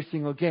won every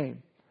single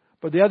game.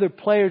 But the other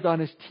players on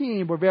his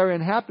team were very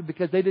unhappy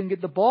because they didn't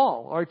get the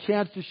ball or a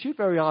chance to shoot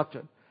very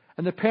often.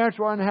 And the parents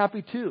were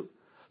unhappy too.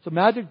 So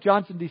Magic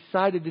Johnson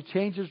decided to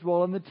change his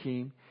role on the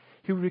team.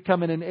 He would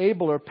become an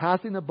enabler,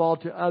 passing the ball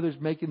to others,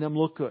 making them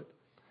look good.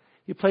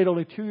 He played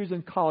only 2 years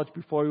in college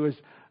before he was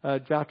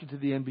drafted to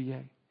the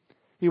NBA.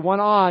 He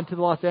went on to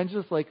the Los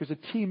Angeles Lakers, a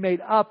team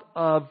made up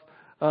of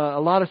a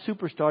lot of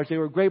superstars. They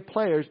were great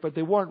players, but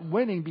they weren't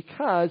winning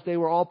because they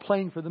were all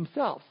playing for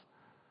themselves.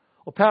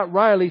 Well, Pat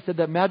Riley said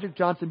that Magic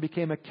Johnson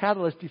became a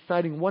catalyst,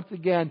 deciding once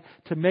again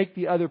to make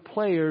the other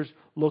players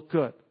look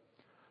good.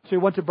 So he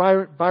went to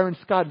Byron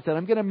Scott and said,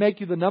 I'm going to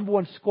make you the number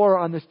 1 scorer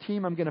on this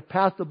team. I'm going to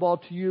pass the ball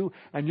to you,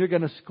 and you're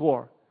going to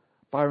score.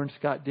 Byron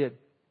Scott did.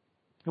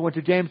 He went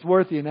to James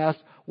Worthy and asked,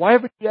 why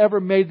haven't you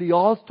ever made the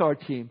All-Star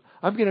team?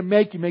 I'm going to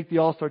make you make the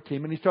All-Star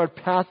team. And he started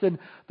passing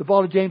the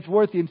ball to James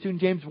Worthy, and soon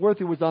James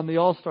Worthy was on the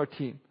All-Star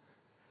team.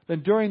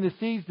 Then during the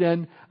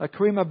season,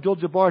 Kareem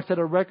Abdul-Jabbar set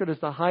a record as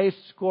the highest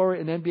scorer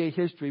in NBA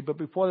history. But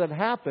before that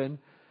happened,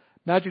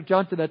 Magic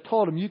Johnson had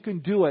told him, you can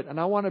do it, and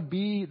I want to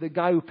be the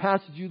guy who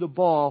passes you the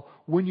ball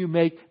when you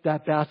make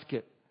that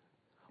basket.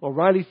 Well,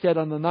 Riley said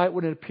on the night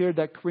when it appeared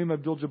that Kareem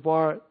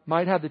Abdul-Jabbar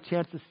might have the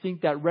chance to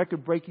sink that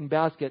record-breaking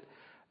basket,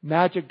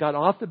 Magic got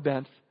off the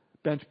bench,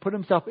 put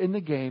himself in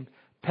the game,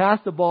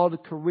 passed the ball to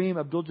Kareem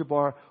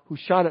Abdul-Jabbar, who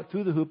shot it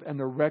through the hoop, and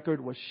the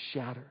record was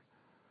shattered.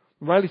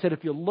 Riley said,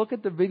 if you look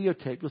at the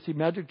videotape, you'll see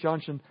Magic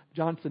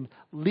Johnson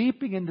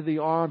leaping into the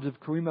arms of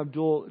Kareem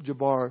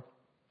Abdul-Jabbar,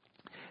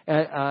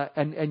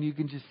 and you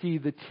can just see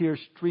the tears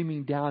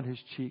streaming down his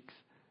cheeks.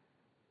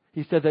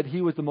 He said that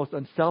he was the most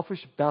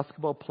unselfish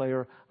basketball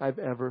player I've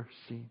ever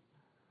seen.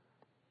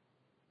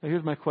 Now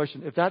here's my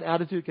question. If that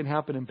attitude can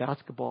happen in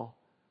basketball,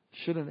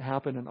 shouldn't it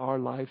happen in our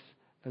lives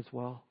as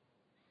well?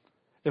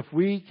 If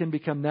we can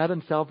become that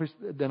unselfish,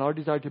 then our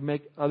desire to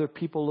make other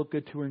people look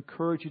good, to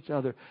encourage each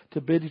other, to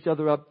build each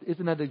other up,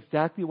 isn't that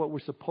exactly what we're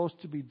supposed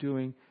to be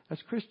doing as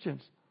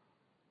Christians?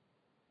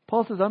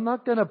 Paul says, I'm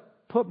not going to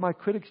put my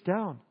critics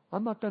down.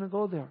 I'm not going to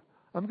go there.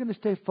 I'm going to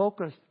stay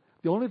focused.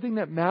 The only thing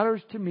that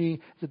matters to me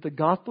is that the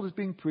gospel is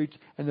being preached,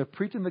 and they're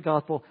preaching the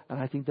gospel, and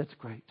I think that's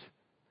great.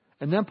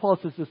 And then Paul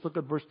says this, look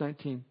at verse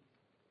 19.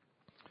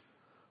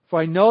 For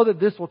I know that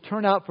this will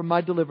turn out for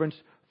my deliverance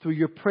through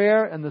your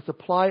prayer and the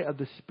supply of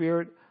the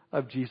Spirit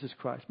of Jesus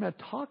Christ. Man,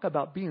 talk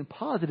about being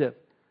positive.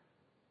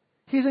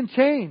 He's in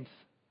chains.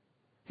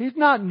 He's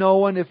not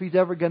knowing if he's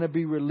ever going to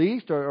be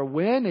released or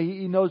when.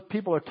 He knows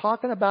people are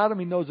talking about him.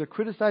 He knows they're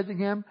criticizing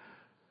him.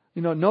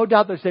 You know, no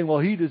doubt they're saying, well,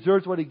 he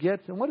deserves what he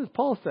gets. And what does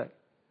Paul say?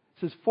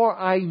 He says, for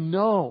I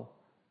know,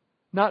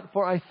 not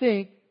for I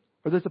think,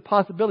 or there's a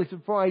possibility. He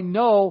says, for I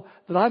know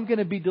that I'm going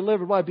to be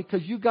delivered. Why?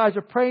 Because you guys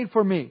are praying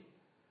for me.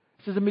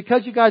 He says, and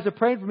because you guys are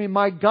praying for me,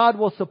 my God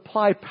will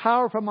supply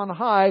power from on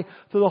high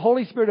through the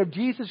Holy Spirit of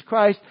Jesus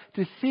Christ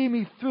to see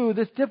me through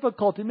this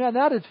difficulty. Man,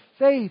 that is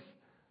faith.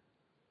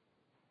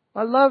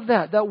 I love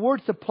that. That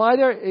word supply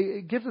there,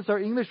 it gives us our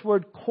English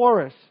word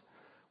chorus.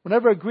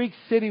 Whenever a Greek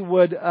city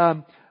would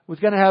was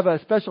going to have a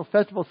special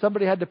festival,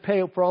 somebody had to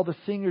pay for all the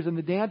singers and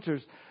the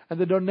dancers. And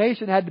the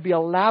donation had to be a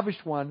lavish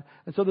one.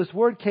 And so this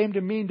word came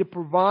to mean to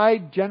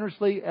provide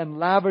generously and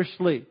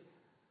lavishly.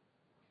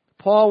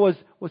 Paul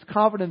was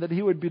confident that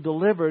he would be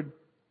delivered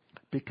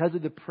because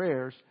of the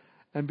prayers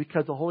and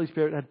because the Holy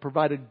Spirit had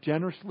provided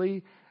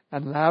generously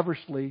and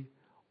lavishly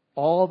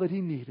all that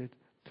he needed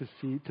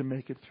to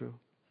make it through.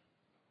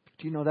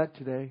 Do you know that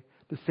today?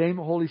 The same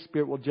Holy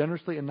Spirit will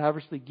generously and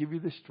lavishly give you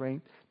the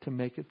strength to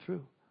make it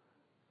through.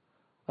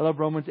 I love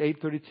Romans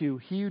 8:32.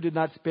 He who did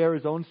not spare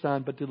his own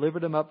Son, but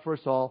delivered him up for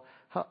us all,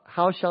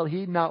 how shall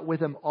he not with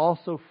him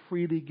also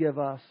freely give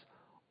us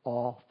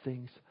all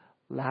things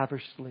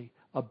lavishly,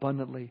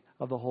 abundantly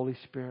of the Holy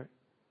Spirit?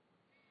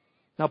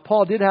 Now,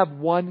 Paul did have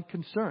one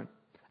concern,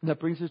 and that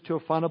brings us to a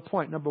final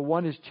point. Number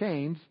one is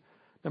chains.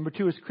 Number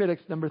two is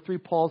critics. Number three,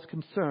 Paul's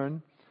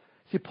concern.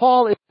 See,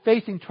 Paul is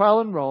facing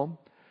trial in Rome.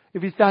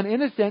 If he's found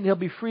innocent, he'll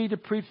be free to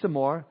preach some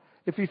more.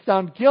 If he's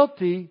found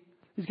guilty,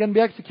 he's going to be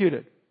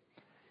executed.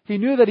 He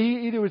knew that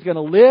he either was going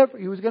to live or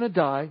he was going to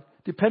die,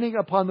 depending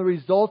upon the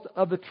results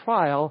of the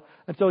trial.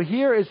 And so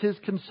here is his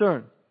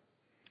concern.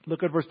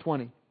 Look at verse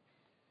 20.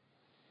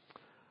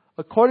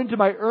 According to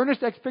my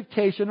earnest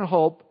expectation and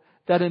hope,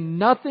 that in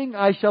nothing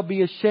I shall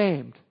be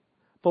ashamed,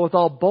 but with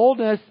all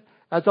boldness,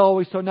 as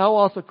always, so now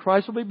also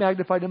Christ will be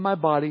magnified in my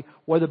body,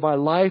 whether by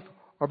life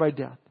or by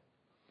death.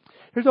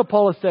 Here's what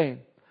Paul is saying.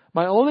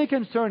 My only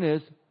concern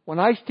is, when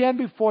I stand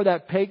before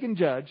that pagan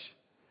judge,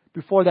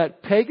 before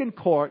that pagan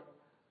court,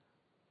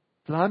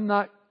 that I'm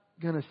not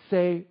going to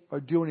say or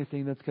do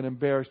anything that's going to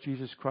embarrass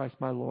Jesus Christ,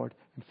 my Lord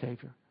and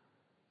Savior.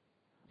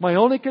 My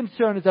only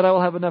concern is that I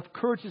will have enough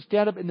courage to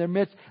stand up in their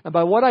midst, and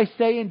by what I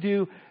say and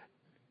do,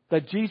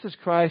 that Jesus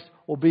Christ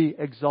will be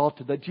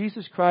exalted, that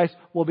Jesus Christ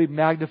will be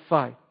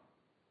magnified.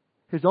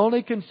 His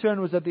only concern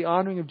was that the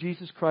honoring of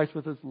Jesus Christ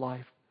with his life.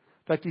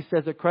 In fact, he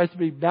says that Christ will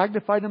be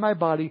magnified in my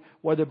body,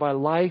 whether by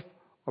life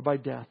or by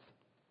death.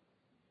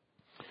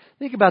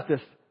 Think about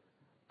this.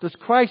 Does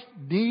Christ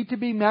need to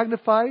be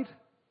magnified?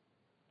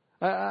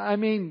 I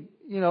mean,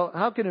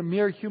 how can a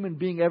mere human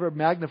being ever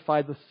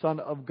magnify the Son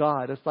of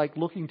God? It's like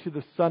looking to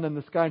the sun in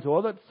the sky and say,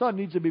 that sun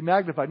needs to be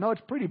magnified. No,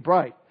 it's pretty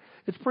bright.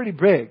 It's pretty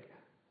big.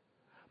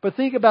 But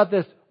think about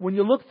this. When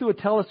you look through a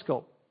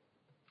telescope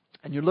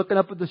and you're looking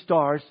up at the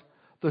stars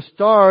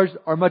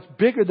are much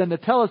bigger than the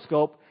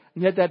telescope,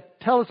 and yet that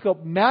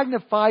telescope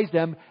magnifies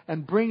them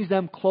and brings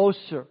them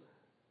closer.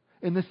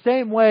 In the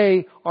same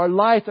way, our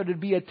lives are to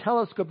be a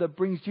telescope that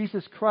brings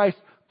Jesus Christ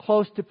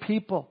close to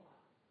people.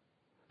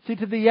 See,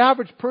 to the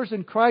average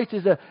person, Christ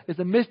is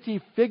a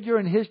misty figure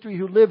in history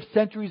who lived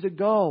centuries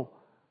ago.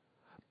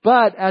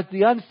 But as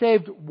the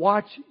unsaved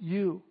watch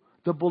you,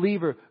 the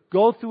believer,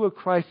 go through a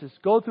crisis,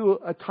 go through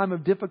a time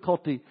of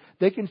difficulty,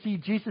 they can see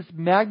Jesus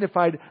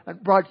magnified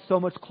and brought so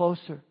much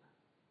closer.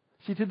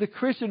 See, to the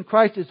Christian,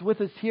 Christ is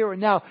with us here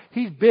and now.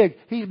 He's big.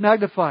 He's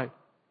magnified.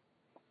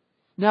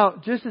 Now,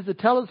 just as the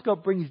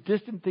telescope brings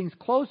distant things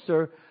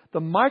closer, the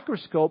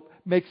microscope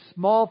makes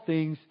small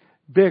things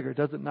bigger,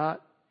 does it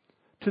not?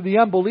 To the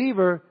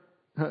unbeliever,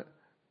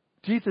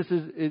 Jesus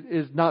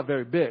is not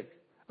very big.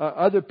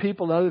 Other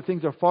people and other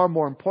things are far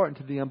more important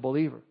to the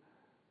unbeliever.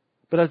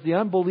 But as the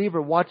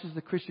unbeliever watches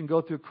the Christian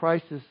go through a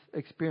crisis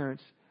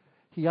experience,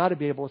 he ought to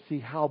be able to see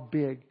how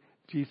big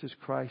Jesus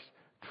Christ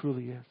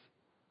truly is.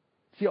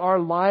 See, our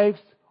lives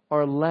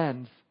are a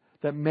lens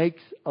that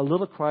makes a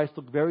little Christ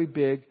look very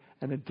big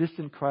and a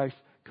distant Christ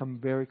come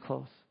very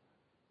close.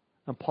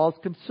 And Paul's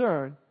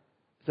concern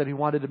is that he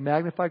wanted to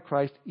magnify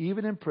Christ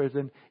even in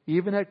prison,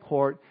 even at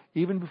court,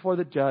 even before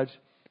the judge,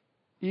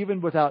 even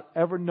without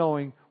ever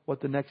knowing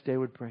what the next day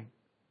would bring.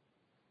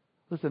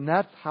 Listen,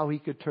 that's how he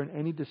could turn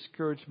any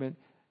discouragement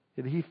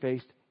that he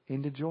faced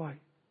into joy.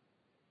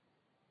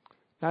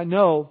 Now, I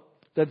know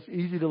that it's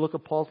easy to look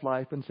at Paul's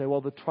life and say,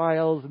 well, the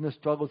trials and the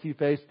struggles he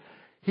faced,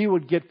 he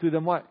would get through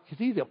them. What? Because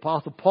he's the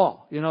Apostle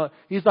Paul.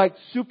 He's like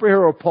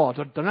superhero Paul.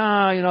 He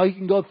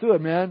can go through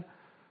it, man.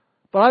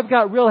 But I've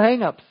got real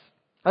hang-ups.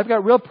 I've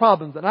got real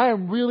problems, and I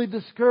am really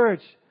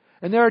discouraged.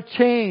 And there are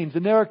chains,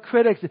 and there are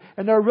critics,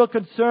 and there are real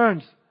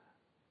concerns.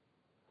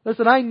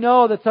 Listen, I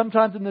know that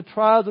sometimes in the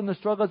trials and the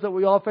struggles that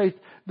we all face,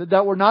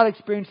 that we're not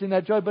experiencing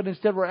that joy, but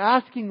instead we're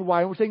asking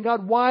why. We're saying,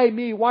 God, why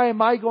me? Why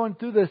am I going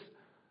through this?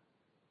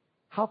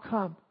 How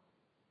come?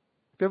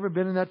 Have you ever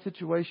been in that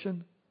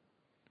situation?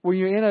 Where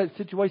you're in a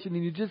situation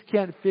and you just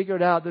can't figure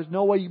it out. There's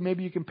no way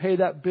maybe you can pay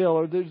that bill,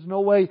 or there's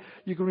no way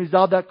you can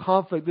resolve that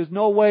conflict. There's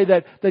no way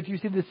that you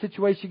see the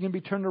situation can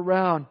be turned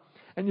around.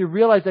 And you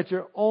realize that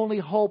your only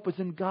hope is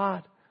in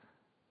God.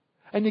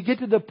 And you get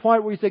to the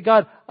point where you say,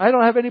 God, I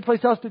don't have any place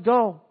else to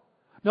go.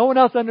 No one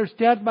else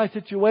understands my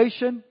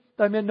situation.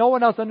 No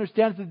one else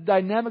understands the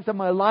dynamics of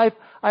my life.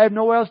 I have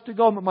nowhere else to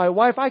go. But my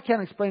wife, I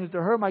can't explain it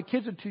to her. My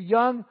kids are too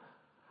young.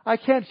 I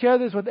can't share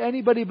this with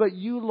anybody but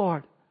you,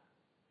 Lord.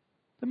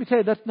 Let me tell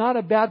you, that's not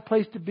a bad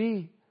place to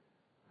be.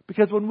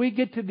 Because when we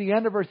get to the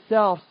end of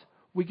ourselves,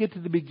 we get to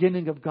the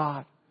beginning of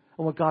God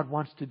and what God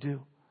wants to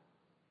do.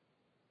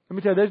 Let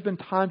me tell you, there's been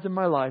times in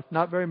my life,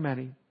 not very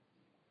many,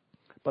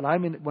 but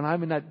when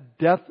I'm in that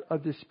depth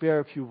of despair,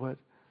 if you would,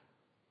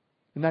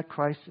 in that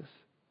crisis.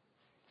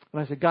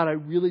 And I said, God, I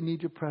really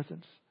need your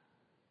presence.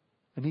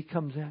 And He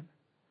comes in.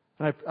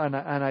 And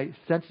I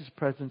sense His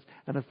presence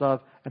and His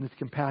love and His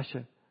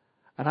compassion.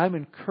 And I'm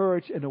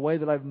encouraged in a way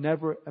that I've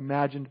never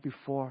imagined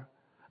before.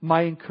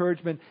 My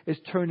encouragement is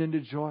turned into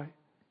joy.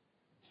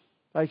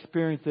 I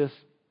experienced this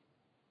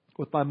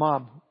with my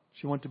mom.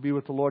 She went to be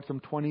with the Lord some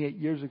 28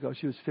 years ago.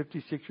 She was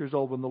 56 years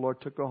old when the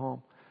Lord took her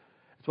home.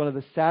 It's one of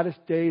the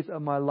saddest days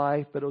of my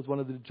life, but it was one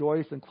of the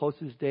joyous and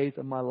closest days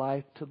of my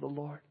life to the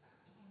Lord.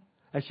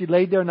 As she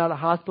laid there in that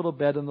hospital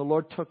bed and the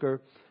Lord took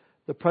her,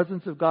 the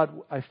presence of God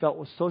I felt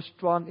was so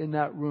strong in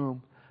that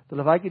room that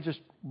if I could just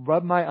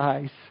rub my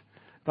eyes,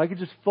 if I could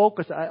just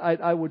focus,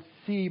 I would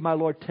see my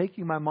Lord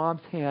taking my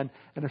mom's hand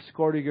and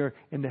escorting her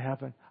into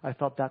heaven. I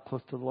felt that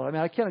close to the Lord. I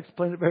mean, I can't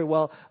explain it very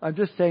well. I'm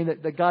just saying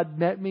that God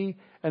met me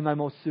in my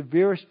most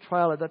severest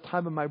trial at that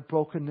time of my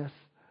brokenness.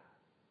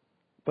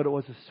 But it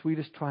was the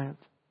sweetest triumph.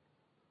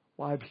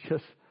 Why?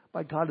 Because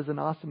my God is an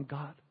awesome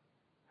God.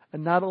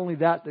 And not only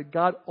that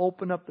God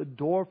opened up the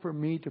door for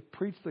me to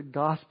preach the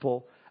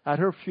gospel at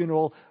her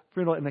funeral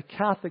in a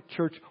Catholic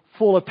church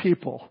full of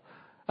people.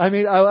 I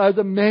mean, I was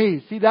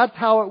amazed. See, that's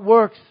how it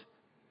works.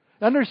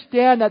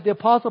 Understand that the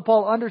Apostle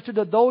Paul understood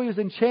that though he was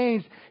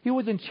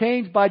in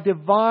chains by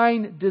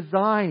divine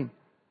design.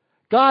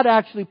 God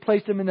actually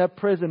placed him in that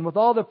prison with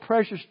all the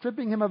pressure,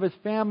 stripping him of his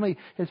family,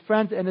 his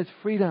friends, and his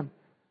freedom.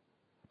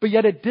 But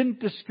yet it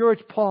didn't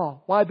discourage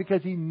Paul. Why?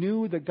 Because he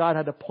knew that God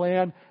had a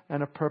plan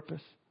and a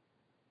purpose.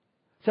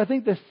 So I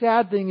think the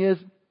sad thing is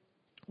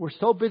we're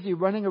so busy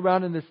running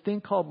around in this thing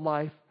called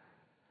life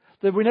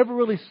that we never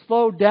really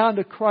slow down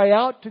to cry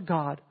out to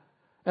God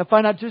and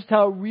find out just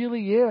how it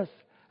really is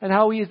and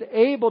how He is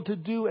able to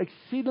do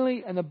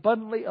exceedingly and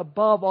abundantly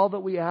above all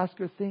that we ask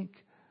or think.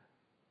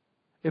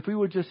 If we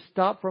would just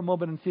stop for a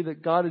moment and see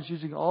that God is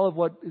using all of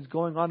what is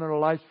going on in our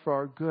lives for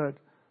our good,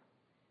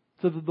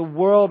 so that the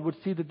world would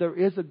see that there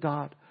is a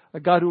God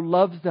who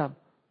loves them,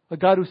 a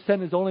God who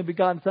sent His only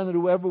begotten Son, that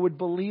whoever would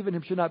believe in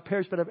Him should not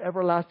perish but have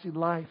everlasting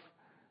life,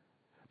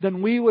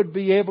 then we would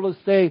be able to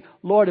say,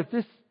 Lord, if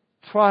this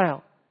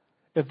trial,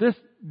 if this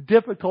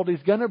difficulty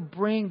is going to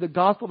bring the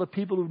gospel to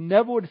people who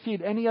never would see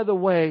it any other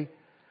way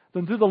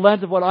than through the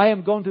lens of what I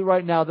am going through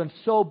right now, then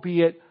so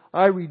be it.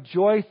 I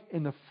rejoice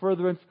in the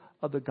furtherance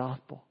of the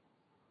gospel.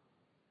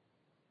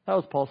 That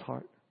was Paul's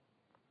heart.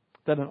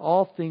 That in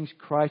all things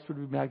Christ would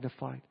be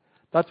magnified.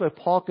 That's why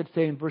Paul could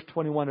say in verse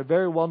 21, a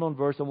very well-known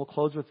verse, and we'll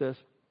close with this.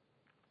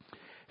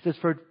 It says,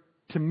 for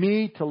to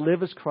me to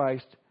live is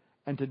Christ,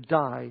 and to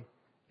die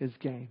is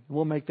gain.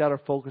 We'll make that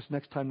our focus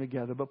next time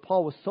together. But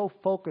Paul was so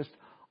focused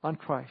on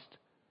Christ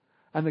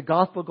and the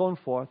gospel going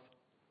forth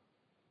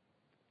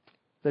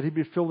that he'd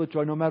be filled with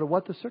joy no matter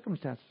what the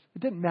circumstances.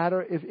 It didn't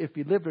matter if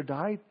he lived or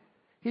died.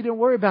 He didn't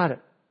worry about it.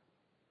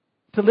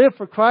 To live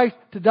for Christ,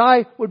 to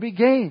die would be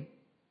gain.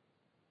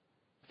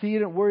 See, he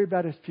didn't worry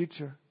about his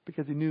future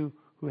because he knew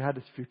who had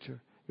his future.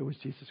 It was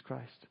Jesus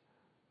Christ.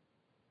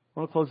 I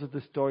want to close with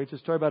this story. It's a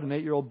story about an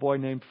 8-year-old boy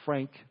named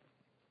Frank.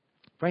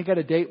 Frank had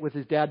a date with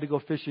his dad to go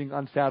fishing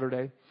on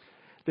Saturday.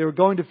 They were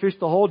going to fish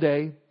the whole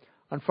day.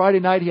 On Friday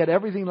night, he had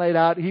everything laid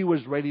out. He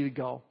was ready to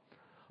go.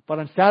 But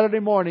on Saturday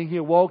morning, he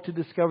awoke to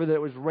discover that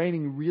it was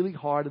raining really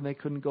hard and they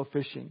couldn't go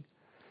fishing.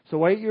 So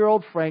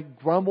 8-year-old Frank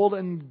grumbled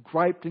and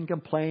griped and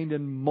complained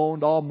and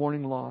moaned all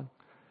morning long.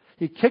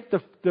 He kicked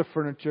the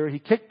furniture. He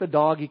kicked the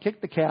dog. He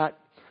kicked the cat.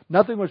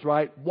 Nothing was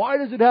right. Why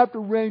does it have to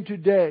rain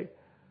today?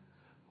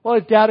 Well,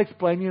 his dad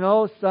explained,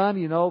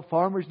 son,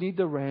 farmers need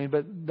the rain,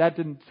 but that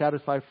didn't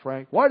satisfy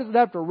Frank. Why does it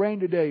have to rain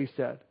today, he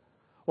said.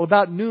 Well,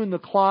 about noon, the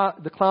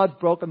clouds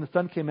broke and the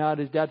sun came out.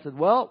 His dad said,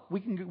 well,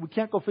 we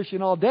can't go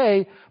fishing all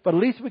day, but at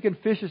least we can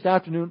fish this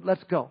afternoon.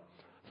 Let's go.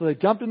 So they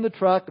jumped in the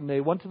truck and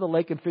they went to the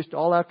lake and fished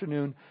all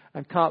afternoon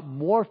and caught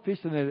more fish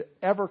than they had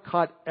ever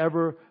caught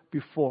ever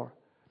before.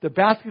 The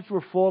baskets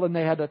were full and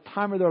they had the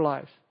time of their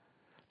lives.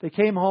 They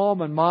came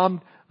home and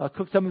Mom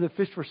cooked some of the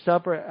fish for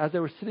supper. As they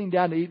were sitting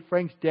down to eat,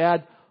 Frank's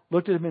dad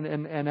looked at him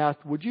and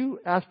asked, would you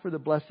ask for the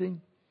blessing?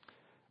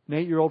 And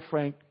 8-year-old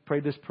Frank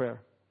prayed this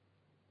prayer.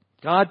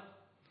 God,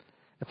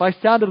 if I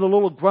sounded a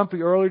little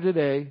grumpy earlier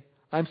today,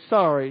 I'm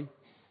sorry.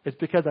 It's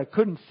because I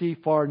couldn't see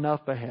far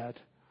enough ahead.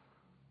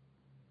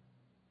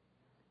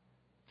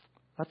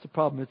 That's the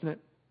problem, isn't it?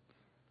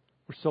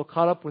 We're so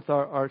caught up with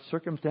our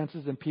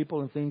circumstances and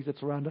people and things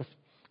that's around us,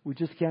 we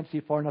just can't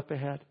see far enough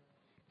ahead.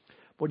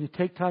 But when you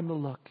take time to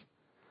look,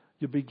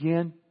 you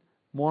begin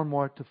more and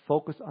more to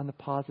focus on the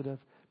positive,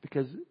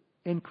 because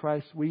in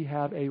Christ we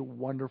have a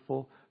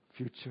wonderful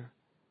future.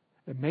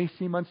 It may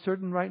seem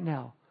uncertain right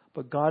now,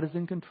 but God is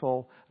in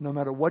control. No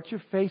matter what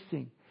you're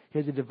facing, He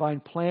has a divine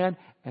plan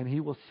and He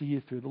will see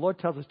you through. The Lord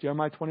tells us,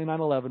 Jeremiah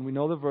 29:11, we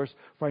know the verse,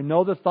 for I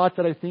know the thoughts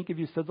that I think of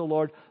you, says the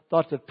Lord,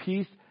 thoughts of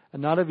peace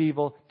and not of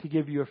evil, to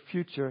give you a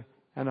future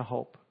and a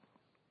hope.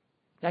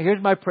 Now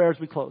here's my prayer as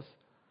we close.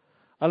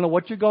 I don't know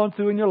what you're going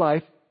through in your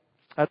life.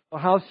 I don't know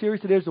how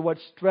serious it is or what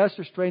stress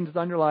or strain is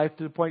on your life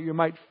to the point you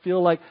might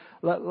feel like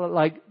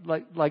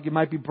you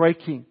might be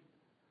breaking.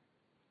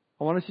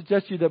 I want to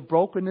suggest to you that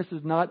brokenness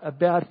is not a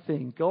bad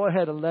thing. Go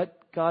ahead and let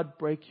God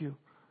break you.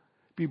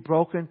 Be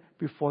broken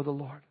before the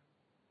Lord.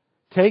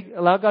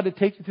 Allow God to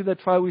take you through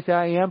that trial. We say,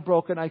 I am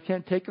broken. I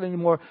can't take it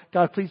anymore.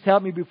 God, please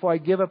help me before I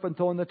give up and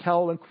throw in the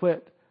towel and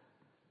quit.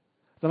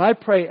 Then I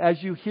pray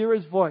as you hear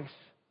His voice,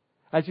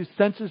 as you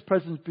sense His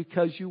presence,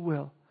 because you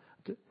will,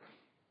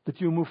 that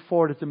you move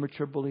forward as a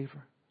mature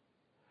believer.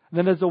 And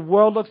then as the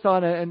world looks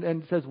on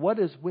and says, what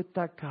is with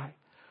that guy?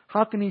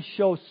 How can he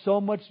show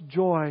so much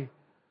joy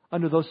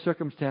under those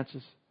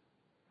circumstances?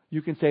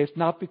 You can say, it's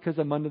not because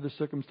I'm under the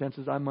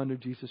circumstances, I'm under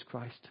Jesus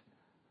Christ.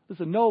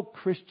 Listen, no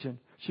Christian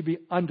should be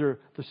under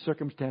the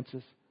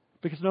circumstances.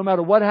 Because no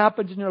matter what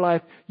happens in your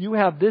life, you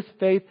have this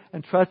faith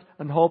and trust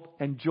and hope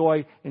and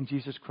joy in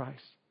Jesus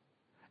Christ.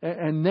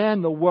 And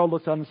then the world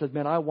looks on and says,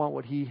 man, I want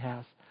what he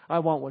has. I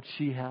want what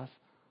she has.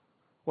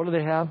 What do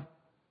they have?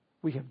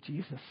 We have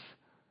Jesus.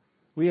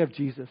 We have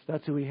Jesus.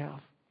 That's who we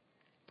have.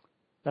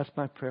 That's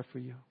my prayer for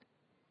you.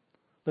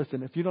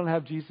 Listen, if you don't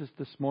have Jesus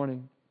this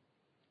morning,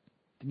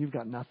 then you've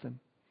got nothing.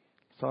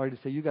 Sorry to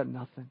say, you've got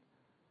nothing.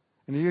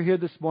 And if you're here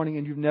this morning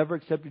and you've never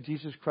accepted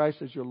Jesus Christ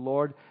as your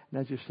Lord and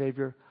as your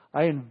Savior,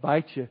 I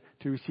invite you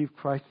to receive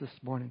Christ this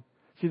morning.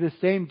 See, the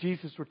same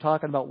Jesus we're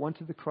talking about went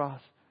to the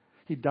cross.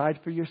 He died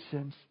for your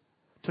sins,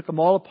 took them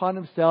all upon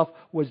Himself,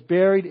 was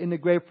buried in the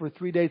grave for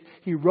 3 days.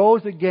 He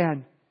rose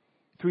again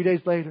 3 days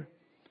later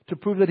to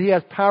prove that He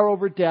has power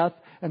over death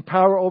and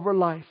power over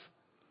life.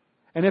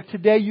 And if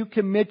today you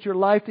commit your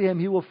life to Him,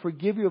 He will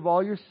forgive you of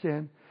all your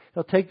sin.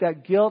 He'll take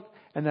that guilt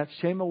and that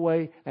shame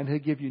away, and He'll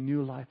give you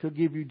new life. He'll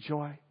give you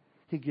joy.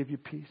 He'll give you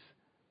peace.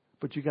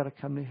 But you got to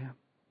come to Him.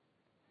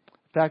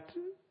 In fact,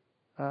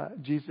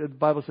 the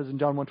Bible says in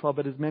John 1:12,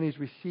 but as many as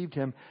received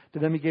Him, to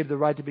them He gave the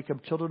right to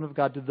become children of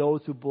God, to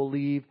those who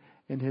believe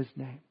in His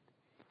name.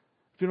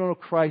 If you don't know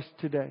Christ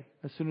today,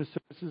 as soon as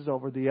service is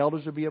over, the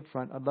elders will be up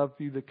front. I'd love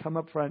for you to come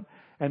up front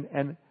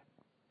and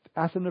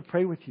ask them to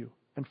pray with you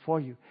and for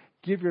you.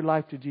 Give your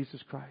life to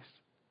Jesus Christ.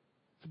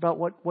 It's about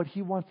what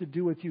He wants to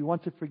do with you. He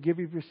wants to forgive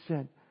you of your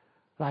sin,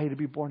 allow you to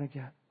be born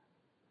again.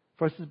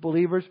 For us as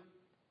believers,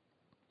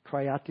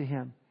 cry out to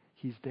Him.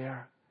 He's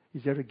there.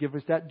 He's there to give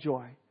us that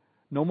joy.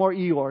 No more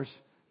Eeyores,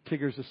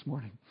 Tiggers this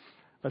morning.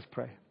 Let's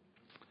pray.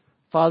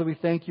 Father, we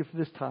thank You for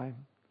this time.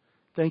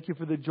 Thank You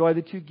for the joy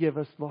that You give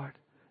us, Lord.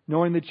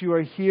 Knowing that You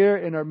are here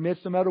in our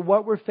midst, no matter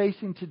what we're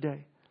facing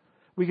today.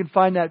 We can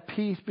find that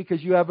peace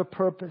because You have a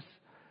purpose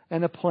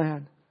and a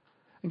plan.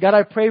 And God,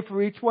 I pray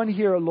for each one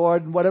here,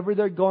 Lord, and whatever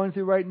they're going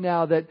through right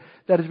now, that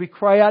as we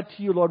cry out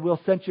to You, Lord, we'll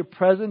sense Your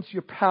presence,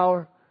 Your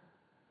power,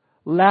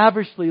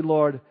 lavishly,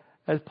 Lord,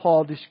 as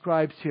Paul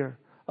describes here,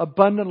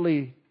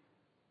 abundantly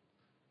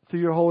through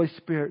Your Holy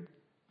Spirit,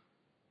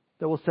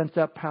 that will sense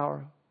that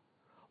power.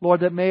 Lord,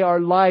 that may our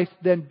life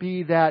then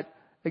be that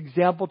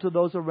example to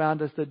those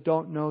around us that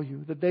don't know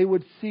You, that they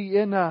would see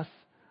in us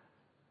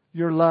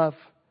Your love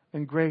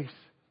and grace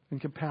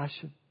and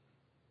compassion.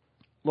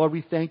 Lord,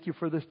 we thank You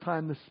for this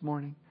time this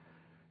morning.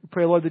 We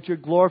pray, Lord, that You're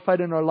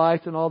glorified in our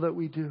lives and all that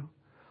we do.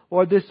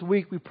 Lord, this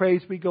week we pray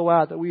as we go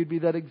out that we would be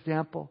that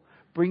example,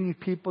 bringing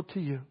people to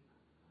You.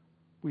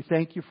 We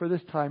thank You for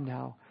this time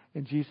now.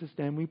 In Jesus'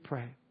 name we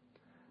pray.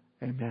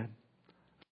 Amen.